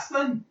the past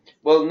then?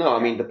 Well, no, I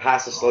mean, the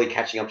past is slowly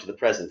catching up to the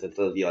present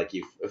until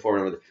you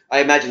form with it. I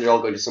imagine they're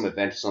all going to some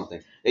event or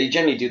something. You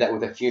generally do that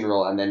with a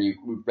funeral, and then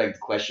you beg the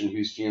question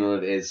whose funeral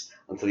it is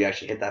until you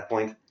actually hit that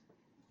point.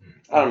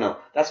 I don't know.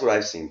 That's what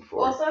I've seen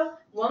before. Also,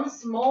 one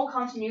small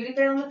continuity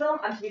fail in the film,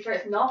 and to be fair,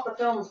 it's not the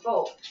film's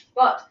fault,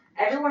 but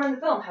everyone in the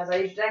film has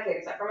aged a decade,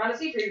 except for Amanda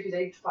Seyfried, who's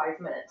aged 5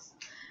 minutes.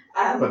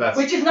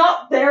 Which is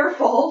not their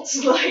fault,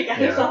 like,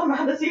 and it's not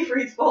Amanda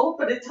Seyfried's fault,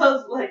 but it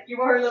does, like,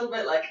 you are a little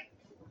bit like,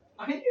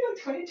 aren't you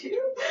like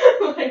 22?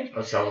 Like, I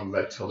was telling them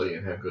about Tully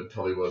and how good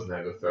Tully was and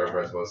how good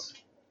Thoroughbreds was.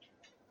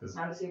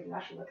 Amanda Seyfried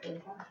actually looked really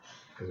fun.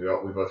 Because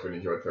we both really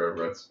enjoyed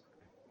Thoroughbreds.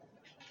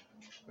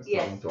 It's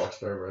fun to watch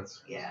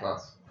Thoroughbreds. Yeah. It's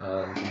class.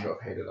 You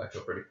both hated I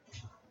Feel Pretty.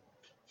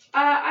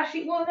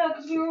 Actually, well, no,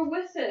 because we were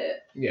with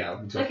it. Yeah.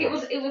 Like, it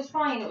was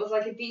fine. It was,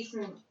 like, a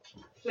decent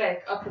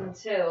flick up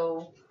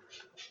until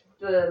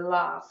the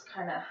last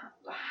kind of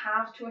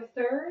half to a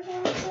third, I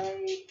would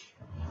say.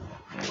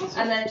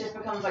 And then it just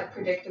becomes, like,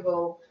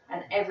 predictable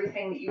and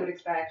everything that you would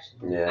expect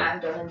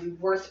and done in the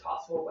worst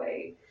possible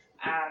way.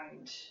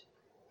 And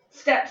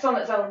steps on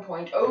its own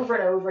point over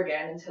and over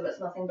again until it's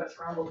nothing but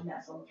scrambled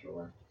mess on the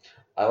floor.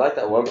 I like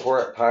that one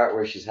part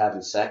where she's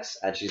having sex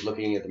and she's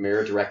looking at the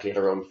mirror directly at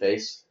her own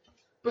face.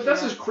 But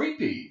that's just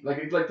creepy.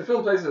 Like the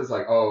film plays it as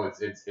like, oh,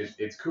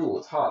 it's cool,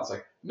 it's hot. It's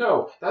like,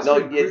 no, that's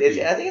really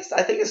creepy. I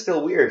think it's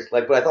still weird.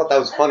 Like, but I thought that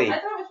was funny. I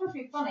thought it was supposed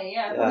to be funny,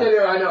 yeah.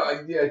 Yeah, I know.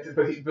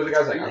 But the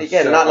guy's like,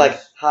 again, not like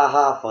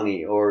ha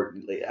funny or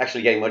like,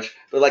 actually getting much,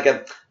 but like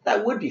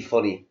that would be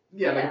funny.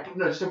 Yeah, like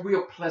no, just a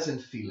real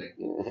pleasant feeling.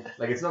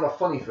 Like it's not a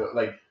funny feel.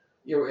 Like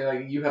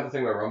you have the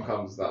thing about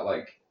rom-coms that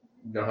like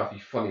don't have to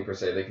be funny per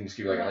se. They can just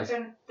give you like a nice.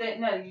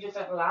 No, you just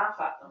don't laugh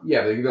at them.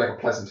 Yeah, they give you like a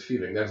pleasant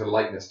feeling. There's a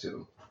lightness to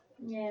them.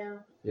 Yeah.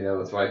 You know,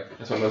 that's why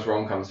most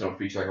rom-coms don't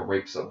feature like a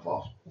rape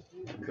subplot.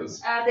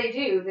 Because they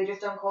do. They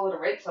just don't call it a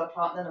rape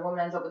subplot, and then the woman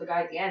ends up with the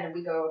guy at the end, and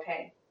we go,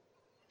 okay.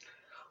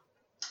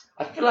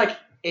 I feel like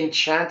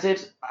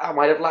Enchanted, I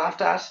might have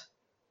laughed at.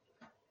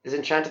 Is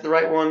Enchanted the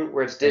right one,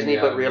 where it's Disney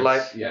but real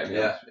life? Yeah. I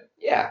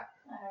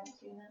haven't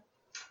seen it.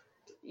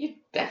 You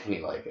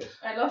definitely like it.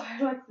 I love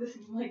how like this,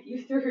 like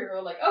you three are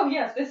all like, oh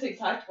yes, this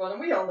exact one, and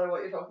we all know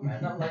what you're talking about.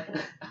 And I'm like,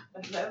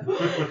 no.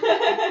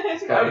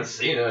 I haven't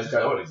seen it. I just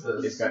know it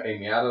exists. It's got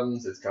Amy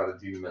Adams. It's got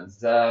Idina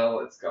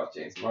Menzel. It's got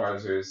James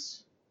Marsden,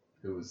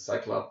 who was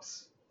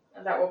Cyclops.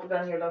 Is that what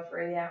begun your love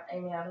for Amy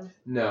Adams?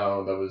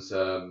 No, that was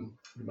the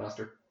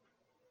Master.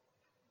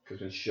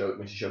 Because when she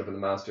showed up in the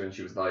Master, and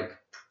she was like,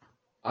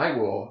 I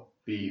will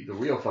be the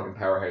real fucking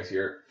powerhouse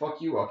here.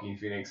 Fuck you, Joaquin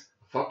Phoenix.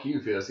 Fuck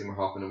you, Phyllis Seymour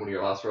Hoffman, in one of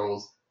your last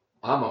roles.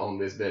 I'ma own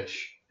this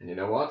bitch. And you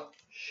know what?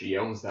 She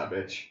owns that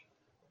bitch.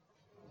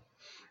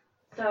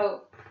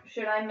 So,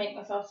 should I make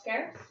myself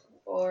scarce?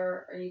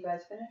 Or are you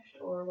guys finished?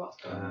 Or what's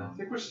going on? I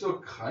think we're still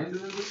kind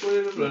of in this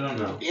way, but I don't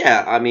know.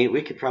 Yeah, I mean,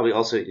 we could probably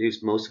also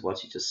use most of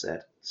what you just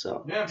said.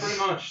 So. Yeah, pretty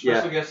much. Yeah.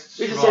 Special guest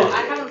We just Siobhan. said-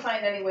 I haven't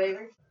signed any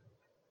waivers.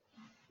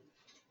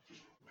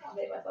 I'll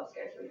make myself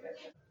scarce for you guys.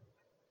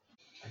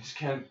 I just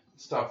can't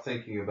stop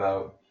thinking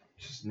about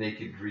just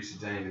naked, greasy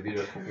Danny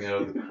DeVito coming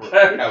out of the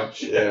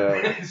couch. Yeah.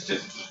 It's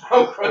just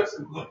so gross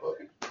and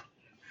lovely.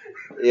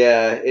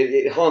 Yeah,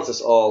 it haunts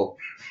us all.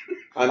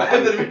 I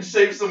have that image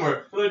saved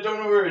somewhere, but I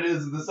don't know where it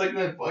is. And the second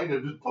I find it,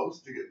 I'm just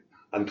posting it.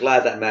 I'm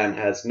glad that man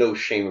has no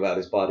shame about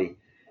his body,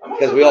 I'm also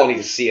because we all glad-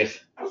 need to see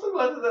it. I'm also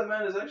glad that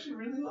man is actually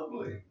really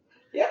lovely.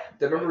 I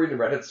remember reading a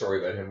Reddit story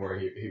about him where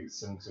he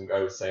some guy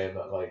was saying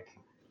that like,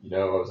 I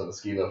was on a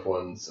ski lift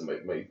once and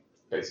my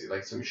basically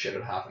like some shit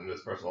had happened in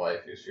his personal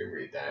life. He was feeling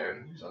really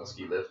down. He was on a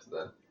ski lift and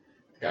then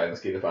the guy on the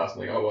ski lift asked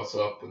him like, oh, what's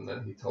up? And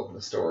then he told him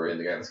the story and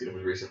the guy on the ski lift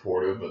was really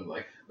supportive and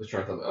like was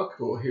trying to tell him, oh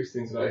cool, here's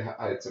things that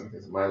I had some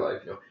things in my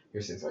life,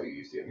 here's things I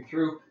used to get me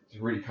through.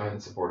 He's really kind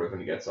and supportive when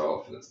he gets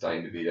off and it's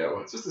Danny DeVito.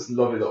 And it's just this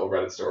lovely little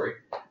Reddit story.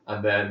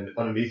 And then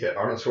underneath it,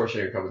 Arnold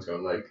Schwarzenegger comments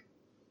going like,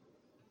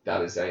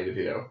 that is Danny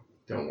DeVito.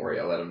 Don't worry,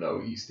 I'll let him know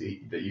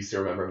that you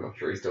still remember him. I'm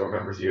sure he still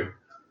remembers you. And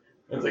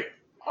it's like,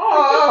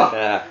 oh!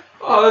 Yeah.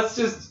 Oh, that's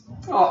just...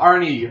 Oh,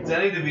 Arnie.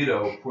 Danny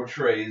DeVito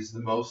portrays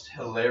the most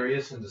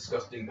hilarious and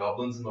disgusting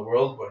goblins in the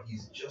world, but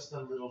he's just a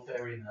little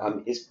fairy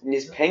now.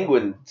 His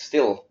penguin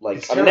still, like,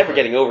 It's I'm never terrifying.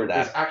 getting over It's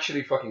that.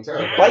 actually fucking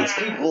terrible. Bites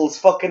people's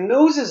fucking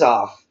noses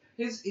off.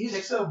 He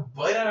takes a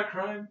bite out of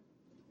crime.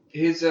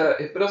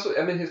 But also,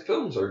 I mean, his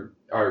films are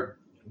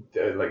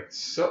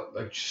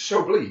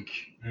so bleak.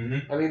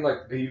 Mm-hmm. I mean, like,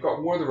 you've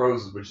got War of the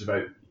Roses, which is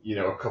about,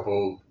 a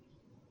couple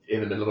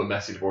in the middle of a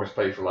messy divorce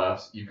played for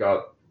laughs. You've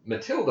got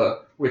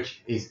Matilda,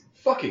 which is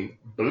fucking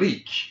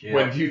bleak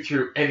when viewed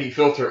through any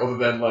filter other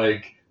than,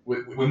 like,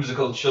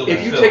 Whimsical children's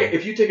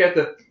if you take out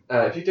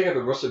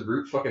the Rusted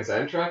Root fucking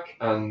soundtrack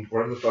and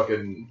whatever the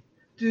fucking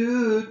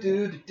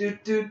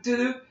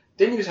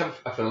then you just have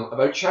a film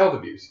about child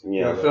abuse.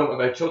 You have a film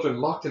about children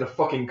locked in a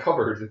fucking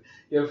cupboard.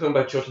 You have a film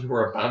about children who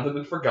are abandoned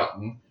and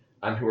forgotten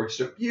and who are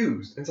just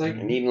abused. It's like,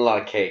 And eating a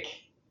lot of cake.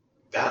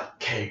 that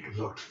cake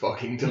looked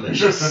fucking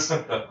delicious.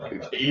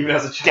 Even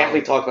as a child.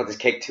 Definitely talked about this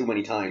cake too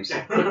many times.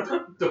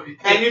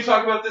 And you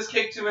talk about this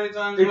cake too many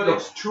times, It buddy?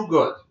 looks too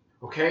good.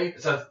 Okay?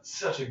 It's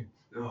such a...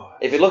 Oh,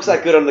 If it looks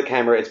that good on the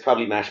camera, it's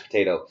probably mashed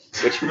potato,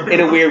 which in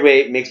a weird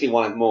way makes me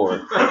want it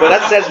more. But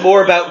that says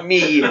more about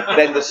me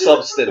than the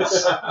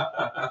substance.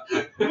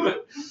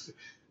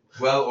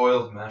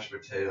 Well-oiled mashed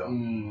potato.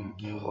 Mm.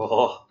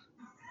 Oh.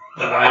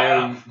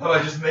 Have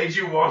I just made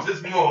you want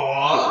it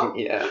more?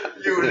 Yeah.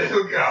 You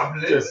little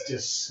goblin.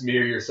 Just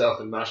smear yourself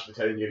in mashed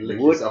potato and you lick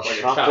Would yourself like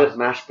a chocolate cat.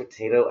 mashed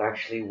potato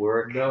actually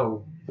work?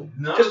 No.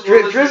 Not Just as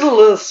well as drizzle a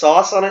little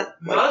sauce on it.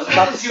 Not as Like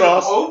bad hot as you'd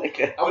sauce. hope.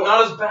 Like, but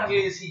not as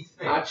badly as he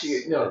thinks.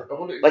 Actually, no. I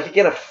wonder like you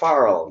get a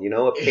farl, you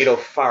know, a potato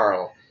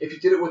farl. if you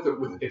did it with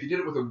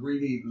a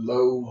really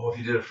low. Oh, if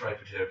you did a fried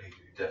potato cake,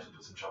 you could definitely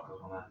put some chocolate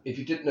on that. If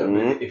you did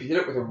if you did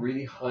it with a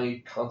really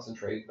high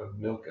concentrate of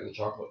milk and the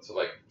chocolate, so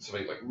like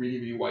something like really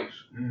really white,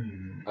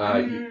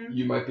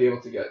 you might be able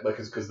to get like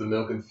because the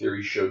milk in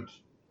theory should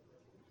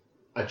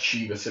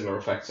achieve a similar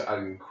effect to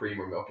adding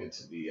cream or milk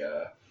into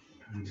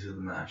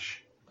the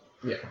mash.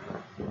 Yeah.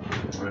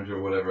 Or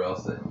into whatever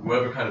else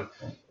whatever kind of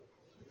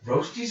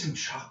roasties and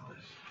chocolate.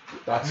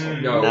 That's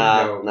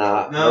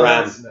Nah. No,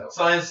 Ram.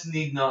 science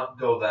need not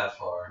go that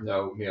far.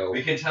 No.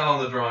 We can tell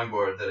on the drawing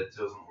board that it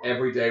doesn't work.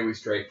 Every day we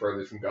stray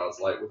further from God's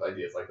light with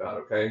ideas like that.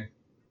 Okay.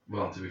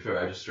 Well, to be fair,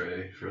 I just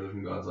stray further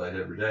from God's light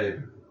every day.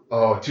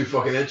 Oh, too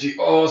fucking edgy.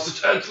 Oh,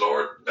 such edge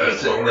lord. Edge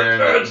Sitting lord.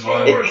 there Edge and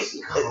lord.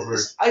 covered.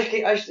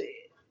 I should,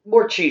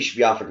 more cheese should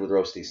be offered with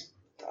roasties.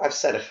 I've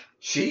said it.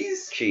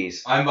 Cheese?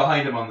 Cheese. I'm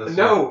behind him on this.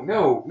 No.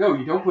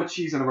 You don't put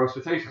cheese on a roast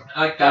potato.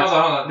 Like, That's-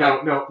 hold on.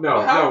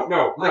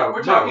 No. Like,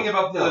 we're talking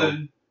about no.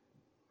 the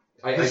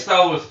I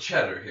style with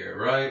cheddar here,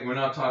 right? We're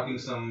not talking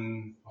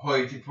some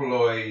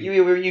hoity-polloi.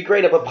 You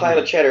grate up a pile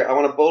of cheddar. I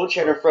want a bowl of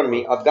cheddar in front of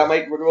me. I've got my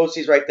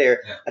roasties right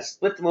there. Yeah. I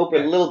split them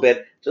open a little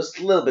bit, just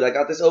a little bit. I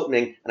got this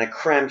opening, and I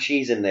cram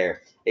cheese in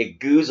there. It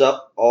goos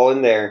up all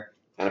in there,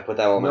 and I put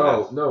that all in my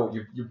mouth. No,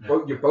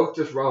 you're both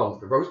just wrong.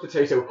 The roast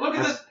potato. Look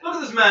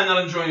at this man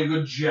not enjoying a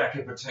good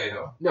jacket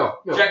potato. No.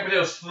 Jacket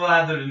potato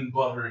slathered in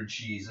butter and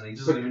cheese, and he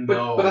doesn't even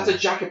know. But that's a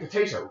jacket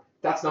potato.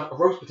 That's not a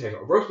roast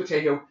potato. A roast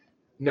potato.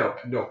 No.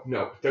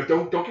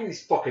 Don't give me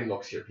these fucking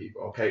looks here,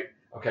 people. Okay.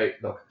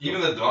 Look.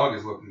 Even the dog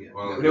is looking at.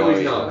 Well, No,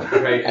 he's not.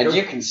 Okay. And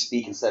you can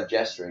speak instead of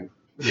gesturing.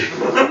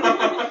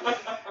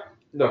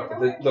 Look.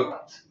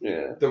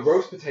 Yeah. The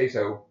roast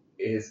potato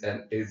is.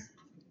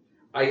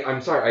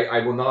 I'm sorry. I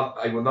will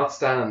not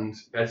stand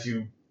as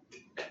you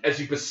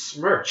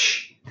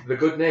besmirch the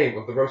good name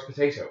of the roast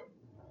potato.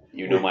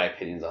 You know my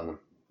opinions on them.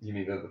 You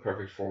mean the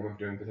perfect form of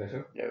doing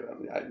potato? Yeah,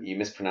 you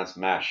mispronounced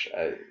mash.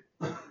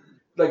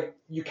 Like,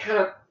 you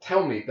can't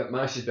tell me that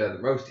mash is better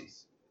than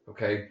roasties,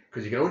 okay?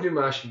 Because you can only do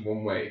mash in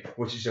one way,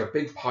 which is a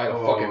big pile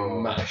of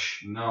fucking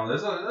mash. No,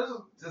 there's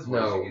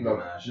ways you can do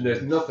mash.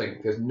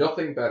 There's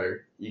nothing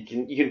better. You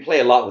can play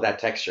a lot with that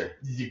texture.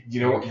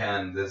 You know You what?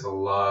 can. There's a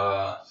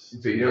lot.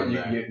 But you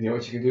know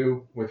what you can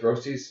do with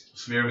roasties?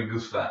 Smear them in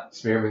goose fat.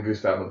 Smear them in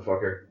goose fat,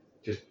 motherfucker.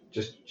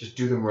 Just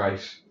do them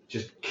right.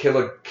 Just kill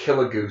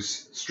a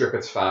goose, strip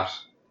its fat,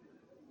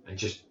 and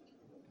just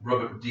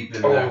Rub it deep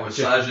in there.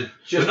 Massage it.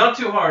 just- But not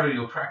too hard or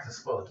you'll crack the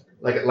spud.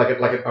 like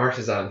an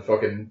artisan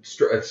fucking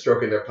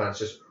stroking their plants.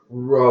 Just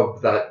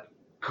rub that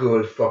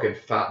good fucking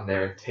fat in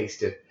there and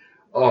taste it.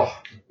 Oh,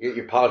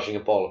 You're polishing a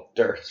ball of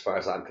dirt, as far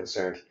as I'm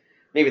concerned.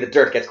 Maybe the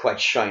dirt gets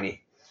quite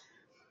shiny,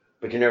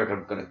 but you're never going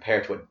to compare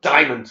it to a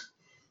diamond.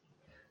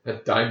 a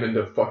diamond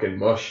of fucking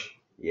mush.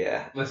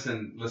 Yeah.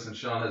 Listen,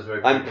 Sean has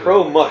very. I'm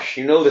pro mush.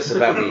 You know this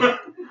about me.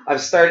 I've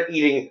started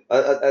eating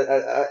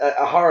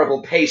a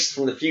horrible paste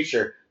from the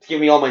future to give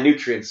me all my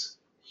nutrients.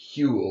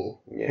 Huel.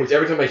 Yeah. Which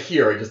every time I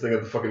hear, I just think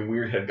of the fucking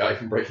weird head guy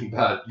from Breaking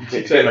Bad. You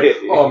keep saying like,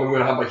 "Oh, I'm going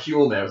to have my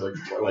Huel now." It's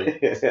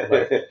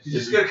like You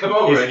just gotta come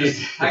over and He's-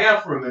 just hang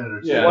out for a minute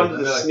or two. He Yeah. wanted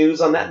to snooze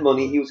on that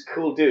money. He was a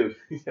cool dude.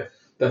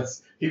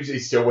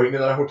 he's still waiting in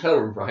that hotel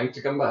room for Hank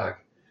to come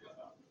back.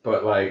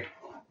 But like,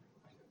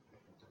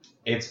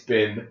 it's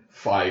been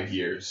 5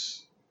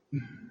 years.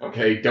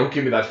 Okay, don't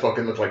give me that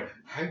fucking look like,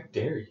 how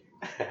dare you?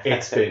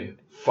 It's been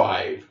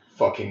 5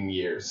 fucking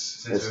years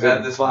Since It's we've had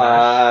been this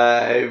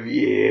mash. 5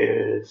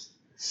 years.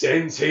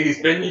 since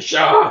he's been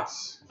shot.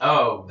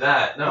 Oh,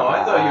 that. No,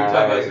 I thought you were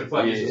talking about it's been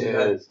 5 years since we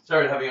had Yes.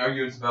 started having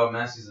arguments about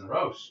masties and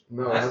roast.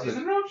 No, Masties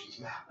and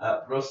roast?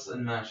 Roasts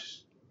and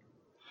mash.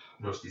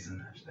 Roasties and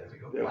mash. There we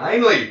go.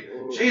 Finally!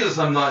 Jesus,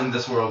 I'm not in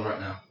this world right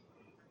now.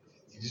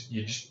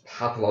 you're just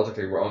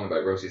pathologically wrong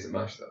about roasties and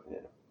mash, though.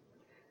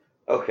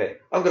 Okay,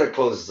 I'm going to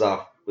close this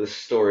off with a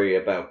story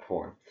about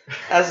porn.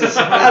 As is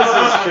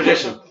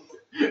tradition.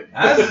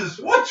 As is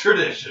what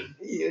tradition?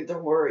 Yeah,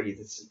 don't worry.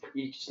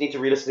 You just need to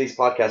re-listen to these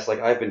podcasts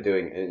like I've been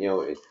doing,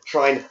 and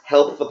try and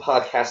help the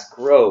podcast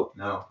grow.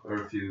 No, I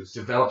refuse.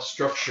 Develop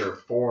structure,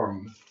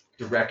 form,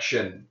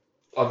 direction,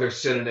 other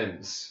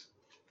synonyms.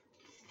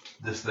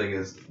 This thing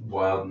is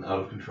wild and out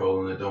of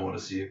control, and I don't want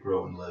to see it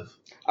grow and live.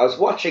 I was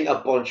watching a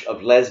bunch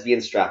of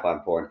lesbian strap-on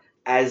porn,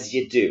 as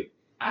you do,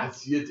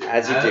 As you do.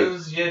 as you do.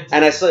 As you do.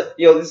 And I saw,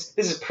 this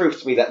is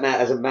proof to me that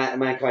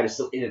mankind is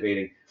still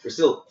innovating. We're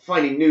still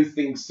finding new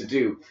things to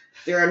do.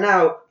 There are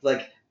now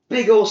like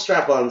big old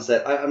strap-ons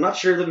that I'm not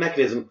sure of the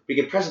mechanism. We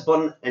can press a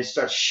button and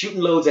start shooting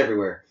loads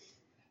everywhere.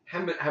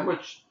 How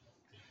much?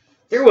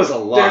 There was a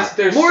lot.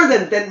 There's more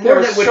than There are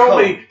would so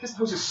come. many. This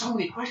poses so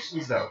many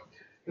questions, though.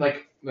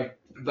 Like.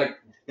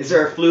 Is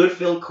there a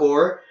fluid-filled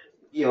core?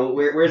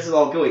 Where's it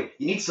all going?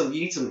 You need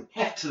some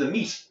heft to the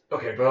meat.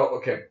 Okay,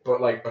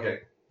 but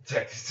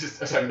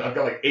I've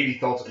got like 80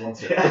 thoughts at once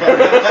here.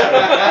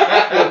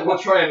 We'll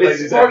try and lay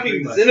It's these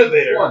sparking out. this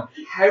innovator. One,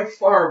 how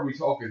far are we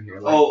talking here?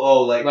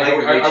 Like, Like like I are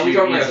would we reach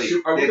talking you about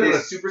easily. are we talking about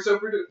a super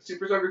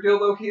soaker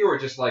dildo here, or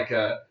just like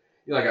a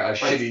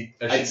shitty?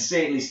 I'd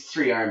say at least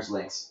 3 arms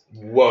lengths.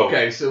 Whoa.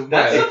 Okay, so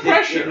That's yeah, the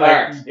pressure.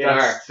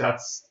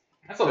 That's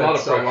that's a lot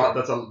of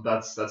pressure.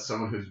 That's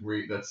someone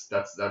who's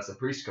that's a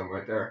priest come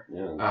right there.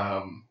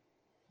 Yeah.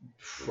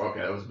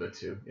 Okay, that was a bit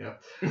too.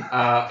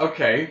 Yeah.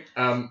 Okay.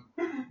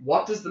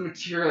 What does the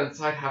material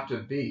inside have to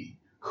be?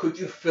 Could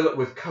you fill it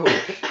with coke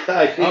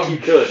I think you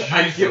could.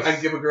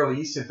 and give a girl a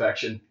yeast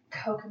infection?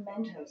 Coke and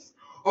Mentos.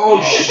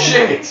 Oh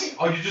shit!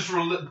 Oh, you just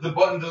the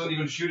button doesn't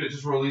even shoot it;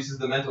 just releases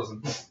the Mentos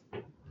and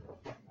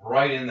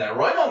right in there,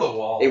 right on the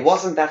wall. It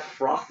wasn't that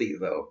frothy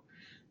though.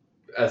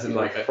 As in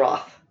like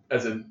froth.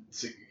 as in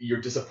so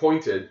you're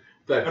disappointed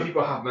that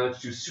people have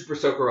managed to super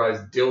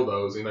soakerize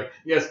dildos, and you're like,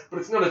 yes, but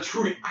it's not a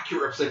truly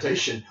accurate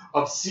representation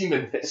of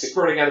semen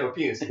spurting out of a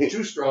penis. It's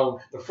too strong.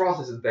 The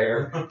froth isn't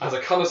there. As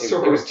a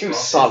connoisseur, It was too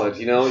solid,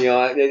 you know.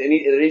 There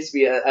needs to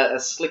be a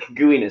slick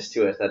gooiness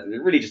to it that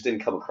it really just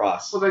didn't come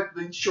across. Well,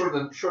 sure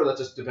that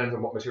just depends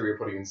on what material you're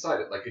putting inside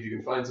it. Like if you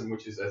can find some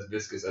which is as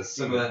viscous as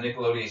Some semen. of that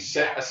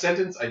Nickelodeon. A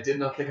sentence I did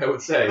not think I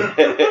would say.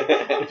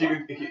 if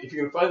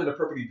you can find an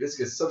appropriately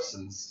viscous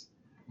substance,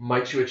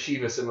 might you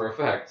achieve a similar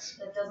effect?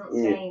 That doesn't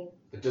stain.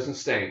 It doesn't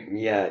stain.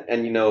 Yeah,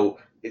 and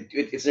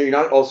it's you're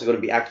not also going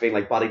to be activating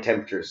like body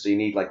temperature, so you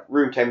need like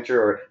room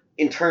temperature or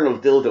internal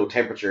dildo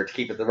temperature to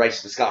keep it the right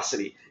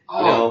viscosity. Oh.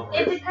 You know?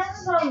 It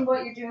depends on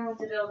what you're doing with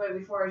the dildo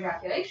before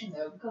ejaculation,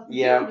 though, because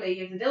Yeah. presumably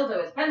if the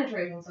dildo is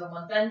penetrating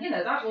someone, then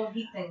that will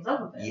heat things up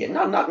a bit. Yeah,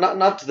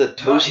 not to the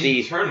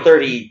toasty internal.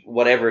 30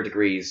 whatever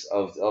degrees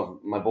of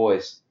my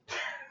boys.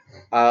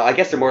 I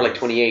guess they're more like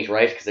 28,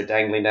 right? Because they're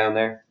dangling down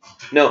there.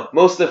 No,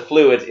 most of the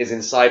fluid is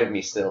inside of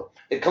me still.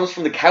 It comes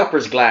from the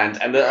Cowper's gland,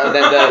 and then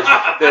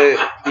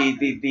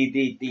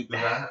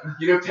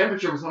the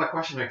temperature was not a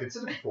question I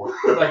considered before.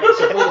 Like,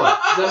 so hold on.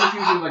 Does that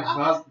mean if you were doing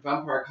like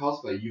vampire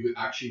cosplay, you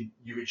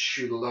could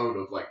shoot a load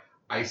of like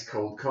ice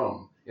cold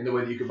cum in the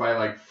way that you could buy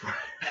like.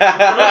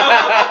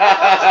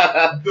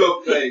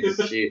 The face.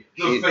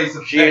 Face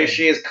of pain.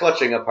 She is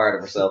clutching a part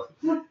of herself.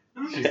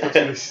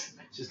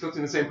 She's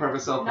clutching the same part of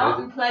herself. Not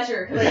in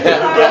pleasure. Like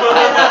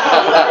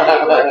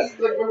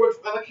when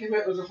that came out,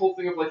 there was a whole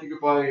thing of like you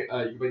could buy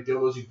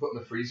dildos you put in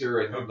the freezer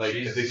and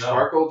Jesus, they no.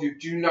 sparkle. Do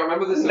you not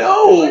remember this?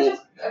 No. It's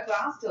just a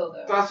glass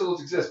dildo. Glass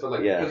dildos exist, but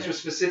like Yeah. it's just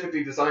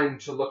specifically designed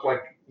to look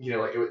like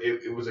like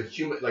it was a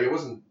human, like it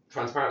wasn't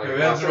transparent. Like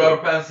We went to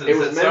Robert Pattinson It and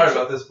was said, meant sorry to-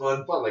 about this,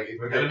 bud. But like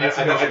We're gonna need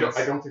some I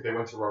measurements. don't think they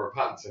went to Robert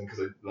Pattinson because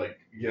of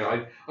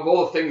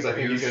all the things I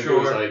think Are you you can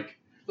sure? do is like.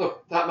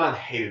 Look, that man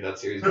hated that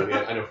series. By the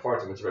end. I know far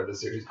too much about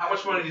this series. How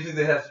much money do you think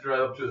they have to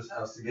drive up to his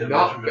house to get a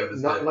Not measurement of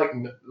his dick?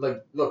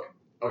 like look.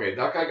 Okay,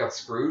 that guy got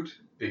screwed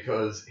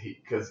because the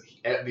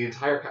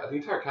entire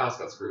cast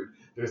got screwed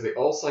because they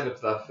all signed up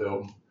to that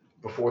film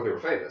before they were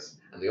famous,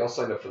 and they all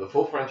signed up for the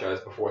full franchise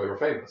before they were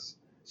famous.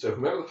 So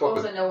whoever the fuck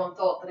was Also, no one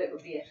thought that it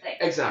would be a thing.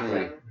 exactly,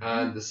 Mm.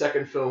 and the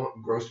second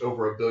film grossed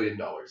over $1 billion.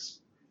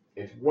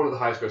 It's one of the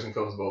highest grossing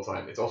films of all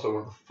time. It's also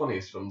one of the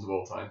funniest films of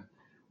all time.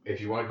 If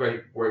you want a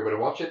great way to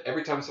watch it,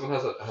 every time someone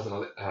has an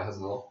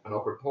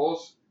awkward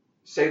pause,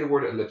 say the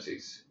word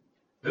ellipses.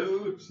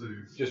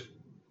 Ellipses. Just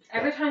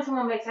Every time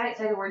someone makes out,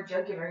 say the word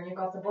jugular and you've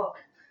got the book.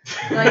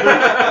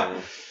 but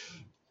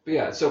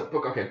yeah. So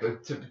but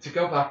to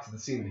go back to the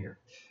semen here,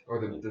 or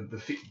the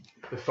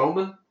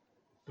fomen,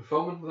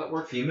 would that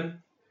work? Femen?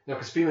 No,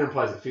 because femen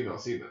implies a female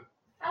semen.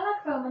 I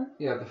like foaming.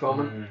 Yeah, the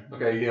fomen.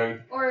 Okay,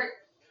 Or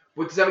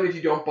What does that mean if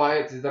you don't buy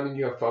it? Does that mean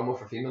you have FOMO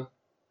for femen?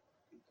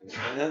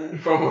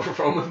 FOMO for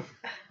fomen.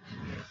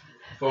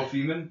 Faux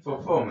Femen?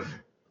 Faux Foreman.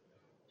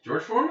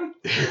 George Foreman?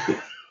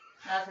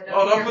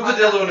 Oh, don't put the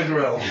dildo in a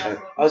grill. I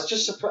was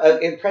just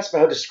impressed by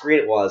how discreet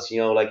it was.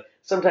 Like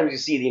sometimes you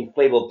see the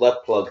inflatable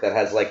butt plug that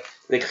has like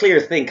the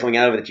clear thing coming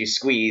out of it that you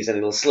squeeze and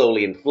it'll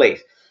slowly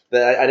inflate.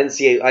 But I didn't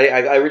see it.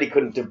 I really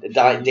couldn't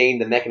deign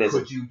the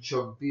mechanism. Could you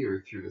chug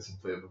beer through this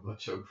inflatable butt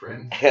chug,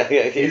 friend?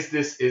 It's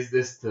Is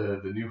this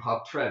the new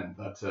hot trend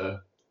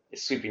that?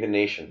 sweeping the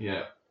nation.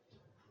 Yeah.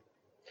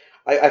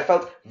 I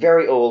felt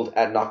very old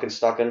at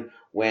Knockenstocken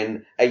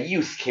when a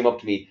youth came up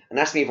to me and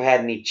asked me if I had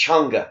any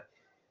chonga.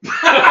 Now,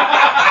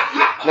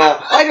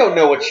 I don't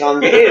know what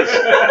chonga is.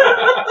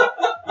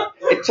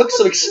 It took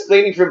some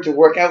explaining for him to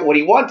work out what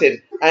he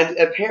wanted, and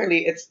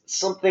apparently it's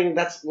something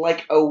that's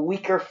like a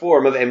weaker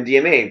form of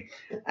MDMA.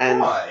 And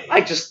Why?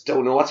 I just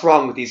don't know what's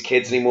wrong with these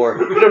kids anymore.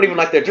 They don't even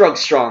like their drugs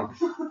strong.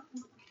 Why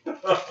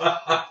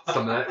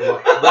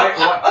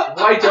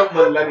don't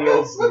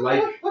millennials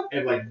like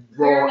We're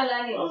raw?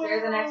 millennials.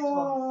 They're the next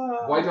ones.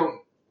 Why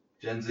don't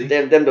Gen Z?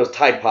 Them those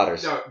Tide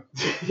Potters. no?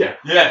 Yeah.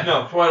 Yeah,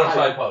 no, point on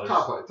Tide Potters.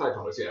 Tide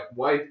Potters. Yeah.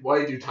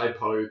 Why do Tide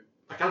Potters?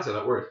 I can't say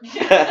that word.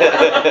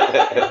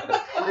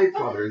 Tide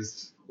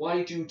Potters.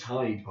 Why do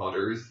Tide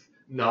Potters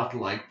not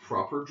like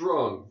proper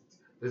drugs?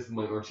 This is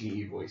my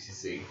RTE voice, you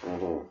see.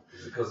 Mhm.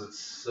 Because it's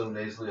so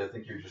nasally, I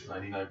think you're just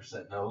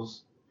 99%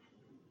 nose.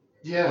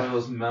 One of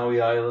those Maui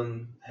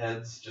Island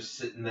heads just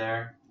sitting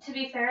there. To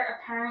be fair,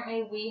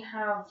 apparently we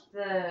have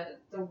the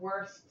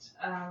worst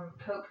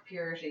coke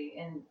purity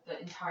in the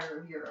entire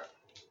of Europe.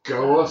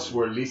 Go us,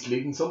 we're at least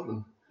leading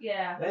something.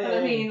 Yeah, but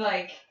I mean,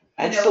 like.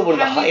 And you know, still one of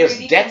the can we highest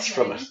really deaths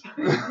from complain?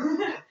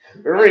 it.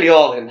 We're really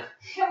all in.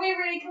 Can we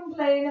really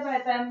complain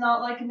about them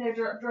not liking their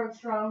drugs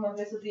strong when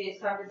this is the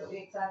standard that we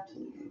accept?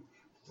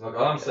 Look,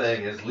 all I'm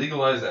saying is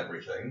legalize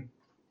everything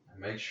and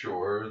make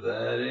sure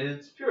that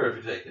it's pure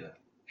if you're taking it.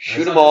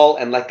 Shoot them all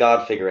and let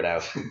God figure it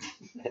out.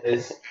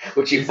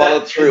 Which you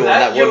followed through on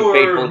that one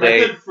fateful day.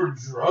 Is that your method for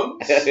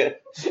drugs?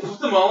 Just put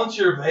them all into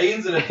your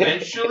veins and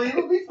eventually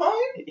it'll be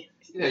fine?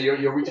 Yeah,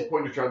 you'll reach a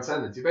point of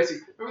transcendence. You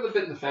basically remember the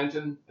bit in the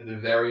fountain at the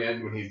very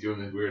end when he's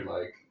doing this weird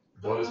like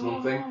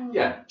Buddhism thing?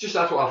 Yeah, just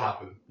that's what'll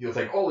happen. You'll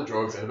take all the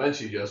drugs and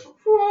eventually just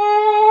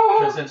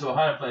Transcend to a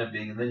higher planet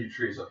being and then your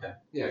tree is okay.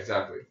 Yeah,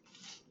 exactly.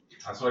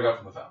 That's what I got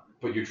from the fountain.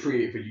 But your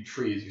tree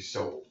is your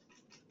soul.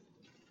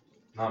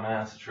 No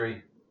man, it's a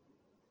tree.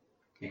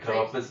 You cut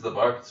off bits of the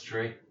bark, it's a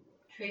tree.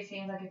 Tree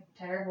seems like a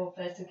terrible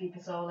place to keep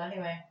a soul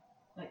anyway.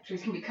 Like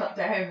trees can be cut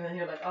down and then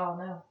you're like, oh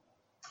no.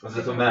 As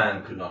if a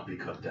man could not be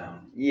cut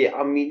down. Yeah,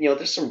 I mean,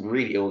 there's some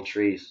really old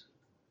trees.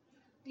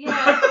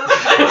 Yeah.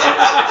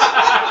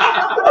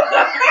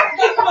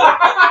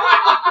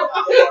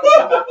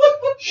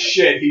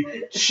 Shit,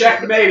 he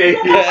checkmated.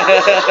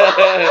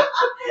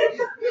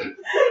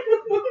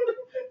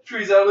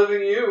 Trees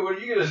outliving you. What are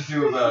you gonna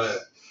do about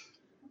it?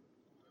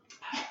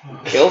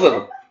 Kill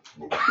them.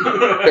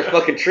 They're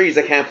fucking trees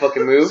that can't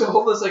fucking move. So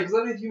hold this, like, because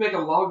then if you make a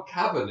log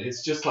cabin,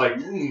 it's just like,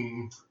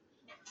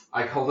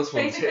 I call this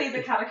one Basically Tim.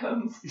 the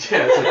catacombs.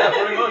 Yeah, it's like, Yeah,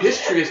 pretty much.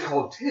 His tree is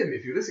called Tim.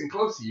 If you listen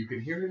closely, you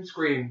can hear him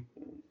scream.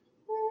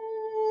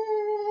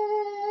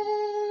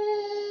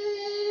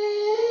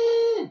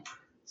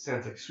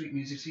 Sounds like sweet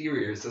music to your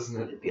ears, doesn't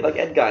it? It'd be like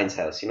Ed Gein's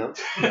house,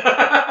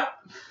 Oh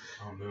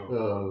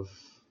no.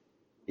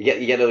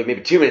 You get like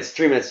maybe 2 minutes,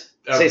 3 minutes.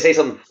 Say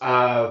something.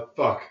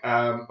 Fuck.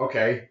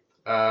 Okay.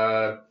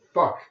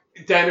 Fuck.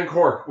 Down in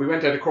Cork. We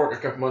went down to Cork a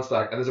couple months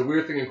back, and there's a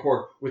weird thing in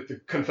Cork with the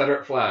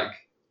Confederate flag.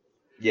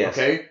 Yes.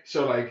 Okay?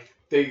 So, like,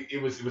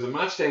 it was a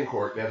match day in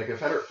Cork, they had a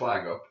Confederate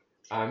flag up,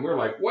 and we were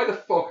like, why the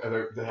fuck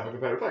are they have a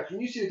Confederate flag?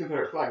 When you see the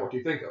Confederate flag, what do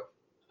you think of?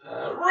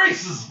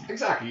 Racism.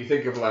 Exactly. You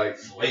think of, like,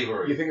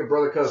 Slavery. you think of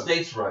brother cousin.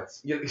 States'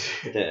 rights. Yeah.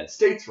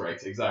 States'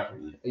 rights, exactly.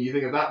 And you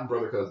think of that and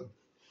brother cousin.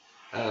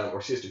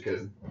 Or sister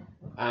cousin.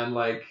 And,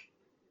 like,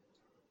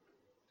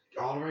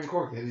 all around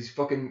Cork, they had these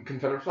fucking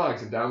Confederate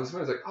flags, and down this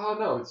way, it's like, oh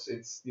no, it's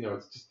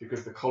just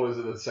because the colours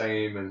are the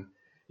same, and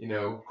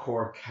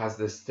Cork has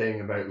this thing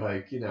about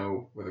like,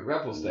 we're the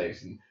rebel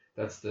state, and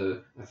that's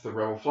the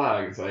rebel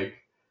flag. It's like,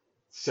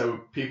 so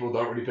people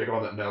don't really pick up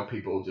on that now.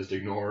 People just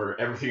ignore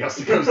everything else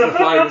that comes to the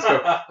flag and just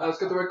go, oh, it's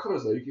got the right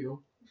colours, like,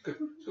 it's good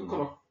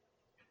colour.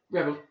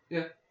 Rebel,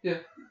 yeah.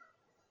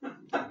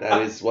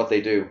 That is what they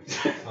do.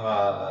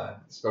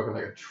 Spoken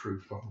like a true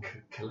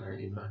fucking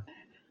Killarney man.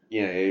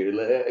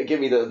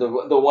 Give me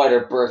the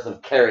wider berth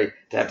of Kerry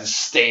to have to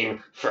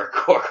stain for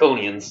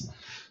Corkonians.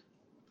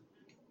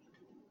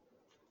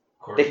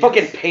 They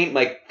fucking paint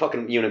my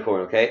fucking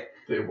unicorn, okay?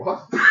 They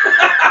what?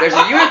 There's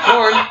a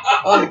unicorn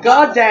on the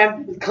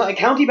goddamn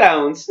county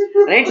bounds,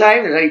 and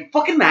anytime there's any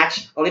fucking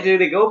match, all they do,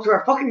 they go up to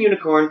our fucking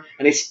unicorn,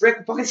 and they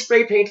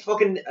spray paint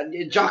fucking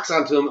jocks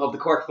onto him of the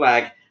Cork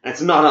flag, and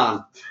it's not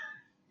on.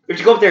 We have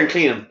to go up there and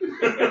clean him.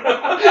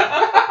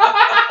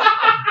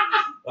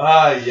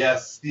 Ah,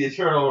 yes, the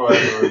eternal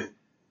rivalry.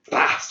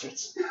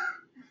 Bastards.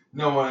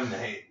 No one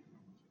hate.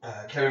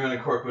 Kerrymen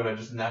and Corkmen are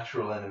just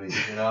natural enemies,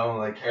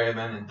 like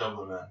Kerrymen and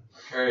Dublinmen, or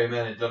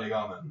Kerrymen and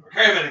Donegalmen, or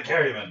Kerrymen and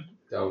Kerrymen.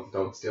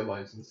 Don't steal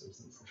lines in the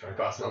Simpsons and try and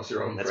pass it off to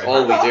your own That's friend.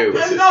 all we do.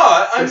 I'm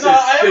not.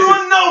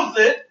 Everyone knows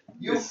it.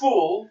 You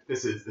fool.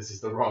 This is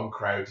the wrong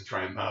crowd to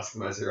try and mask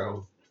them as your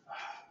own.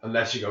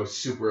 Unless you go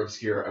super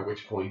obscure, at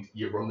which point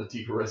you run the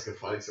deeper risk of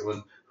finding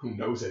someone who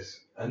knows it.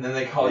 And then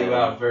they call you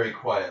out very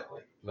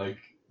quietly.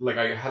 Like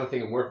I had a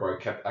thing in work where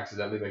I kept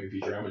accidentally making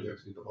Futurama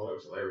jokes and people thought it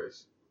was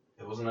hilarious.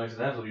 It wasn't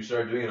accidental. You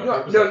started doing it on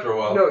purpose after a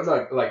while.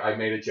 No, like I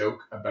made a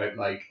joke about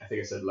I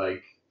think I said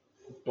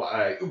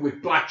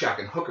with blackjack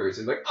and hookers,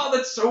 and like, oh,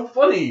 that's so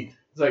funny.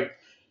 It's like,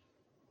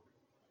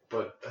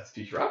 but that's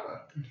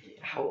Futurama.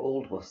 How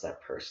old must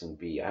that person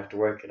be? I have to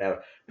work it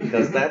out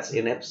because that's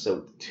in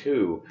episode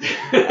 2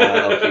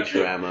 of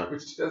Futurama.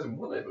 Which is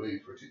 2001, I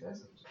believe, or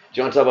 2000. Do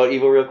you want to talk about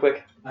Evil real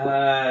quick?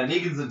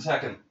 Negan's in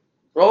Tekken.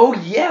 Oh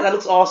yeah, that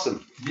looks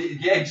awesome.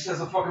 Yeah, he just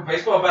has a fucking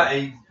baseball bat.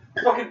 And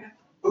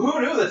who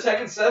knew that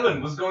Tekken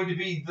 7 was going to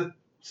be the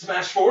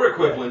Smash 4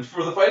 equivalent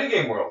for the fighting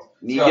game world?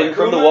 Negan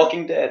from The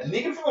Walking Dead.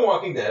 Negan from The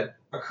Walking Dead.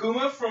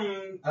 Akuma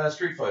from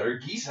Street Fighter.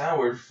 Geese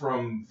Howard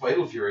from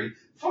Fatal Fury.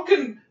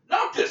 Fucking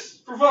Noctis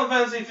from Final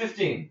Fantasy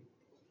 15.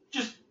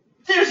 Just,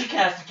 there's your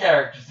cast of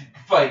characters that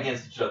can fight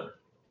against each other.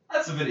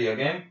 That's a video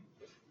game.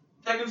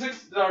 Tekken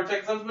 7's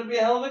going to be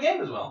a hell of a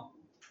game as well.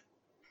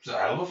 It's a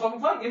hell of a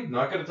fucking fun game.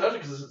 Not going to touch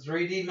it because it's a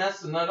 3D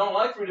mess, and I don't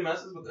like 3D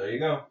messes, but there you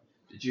go.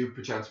 Did you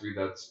perchance read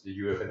that? Did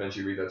you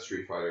eventually read that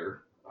Street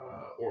Fighter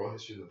oral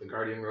history that The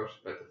Guardian wrote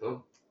about the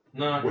film?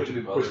 No, I which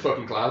couldn't be was bothered.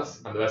 fucking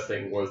class. And the best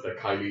thing was that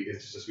Kylie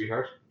is just a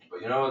sweetheart.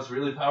 But you know what's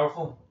really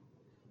powerful?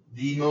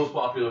 The most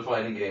popular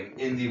fighting game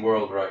in the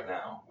world right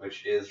now,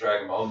 which is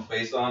Dragon Ball,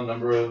 based on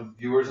number of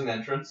viewers and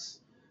entrants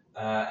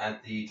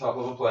at the top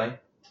level play,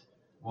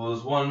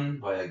 was won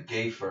by a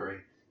gay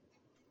furry.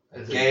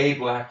 A gay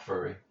black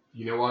furry.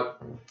 You know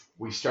what?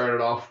 We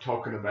started off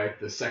talking about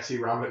the sexy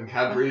rabbit and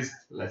Cadbury's.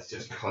 Let's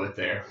just cut it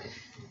there.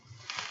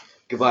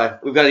 Goodbye.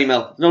 We've got an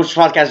email.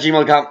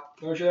 notionpodcast@gmail.com.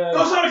 No shit.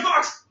 Go Sonic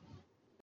Fox!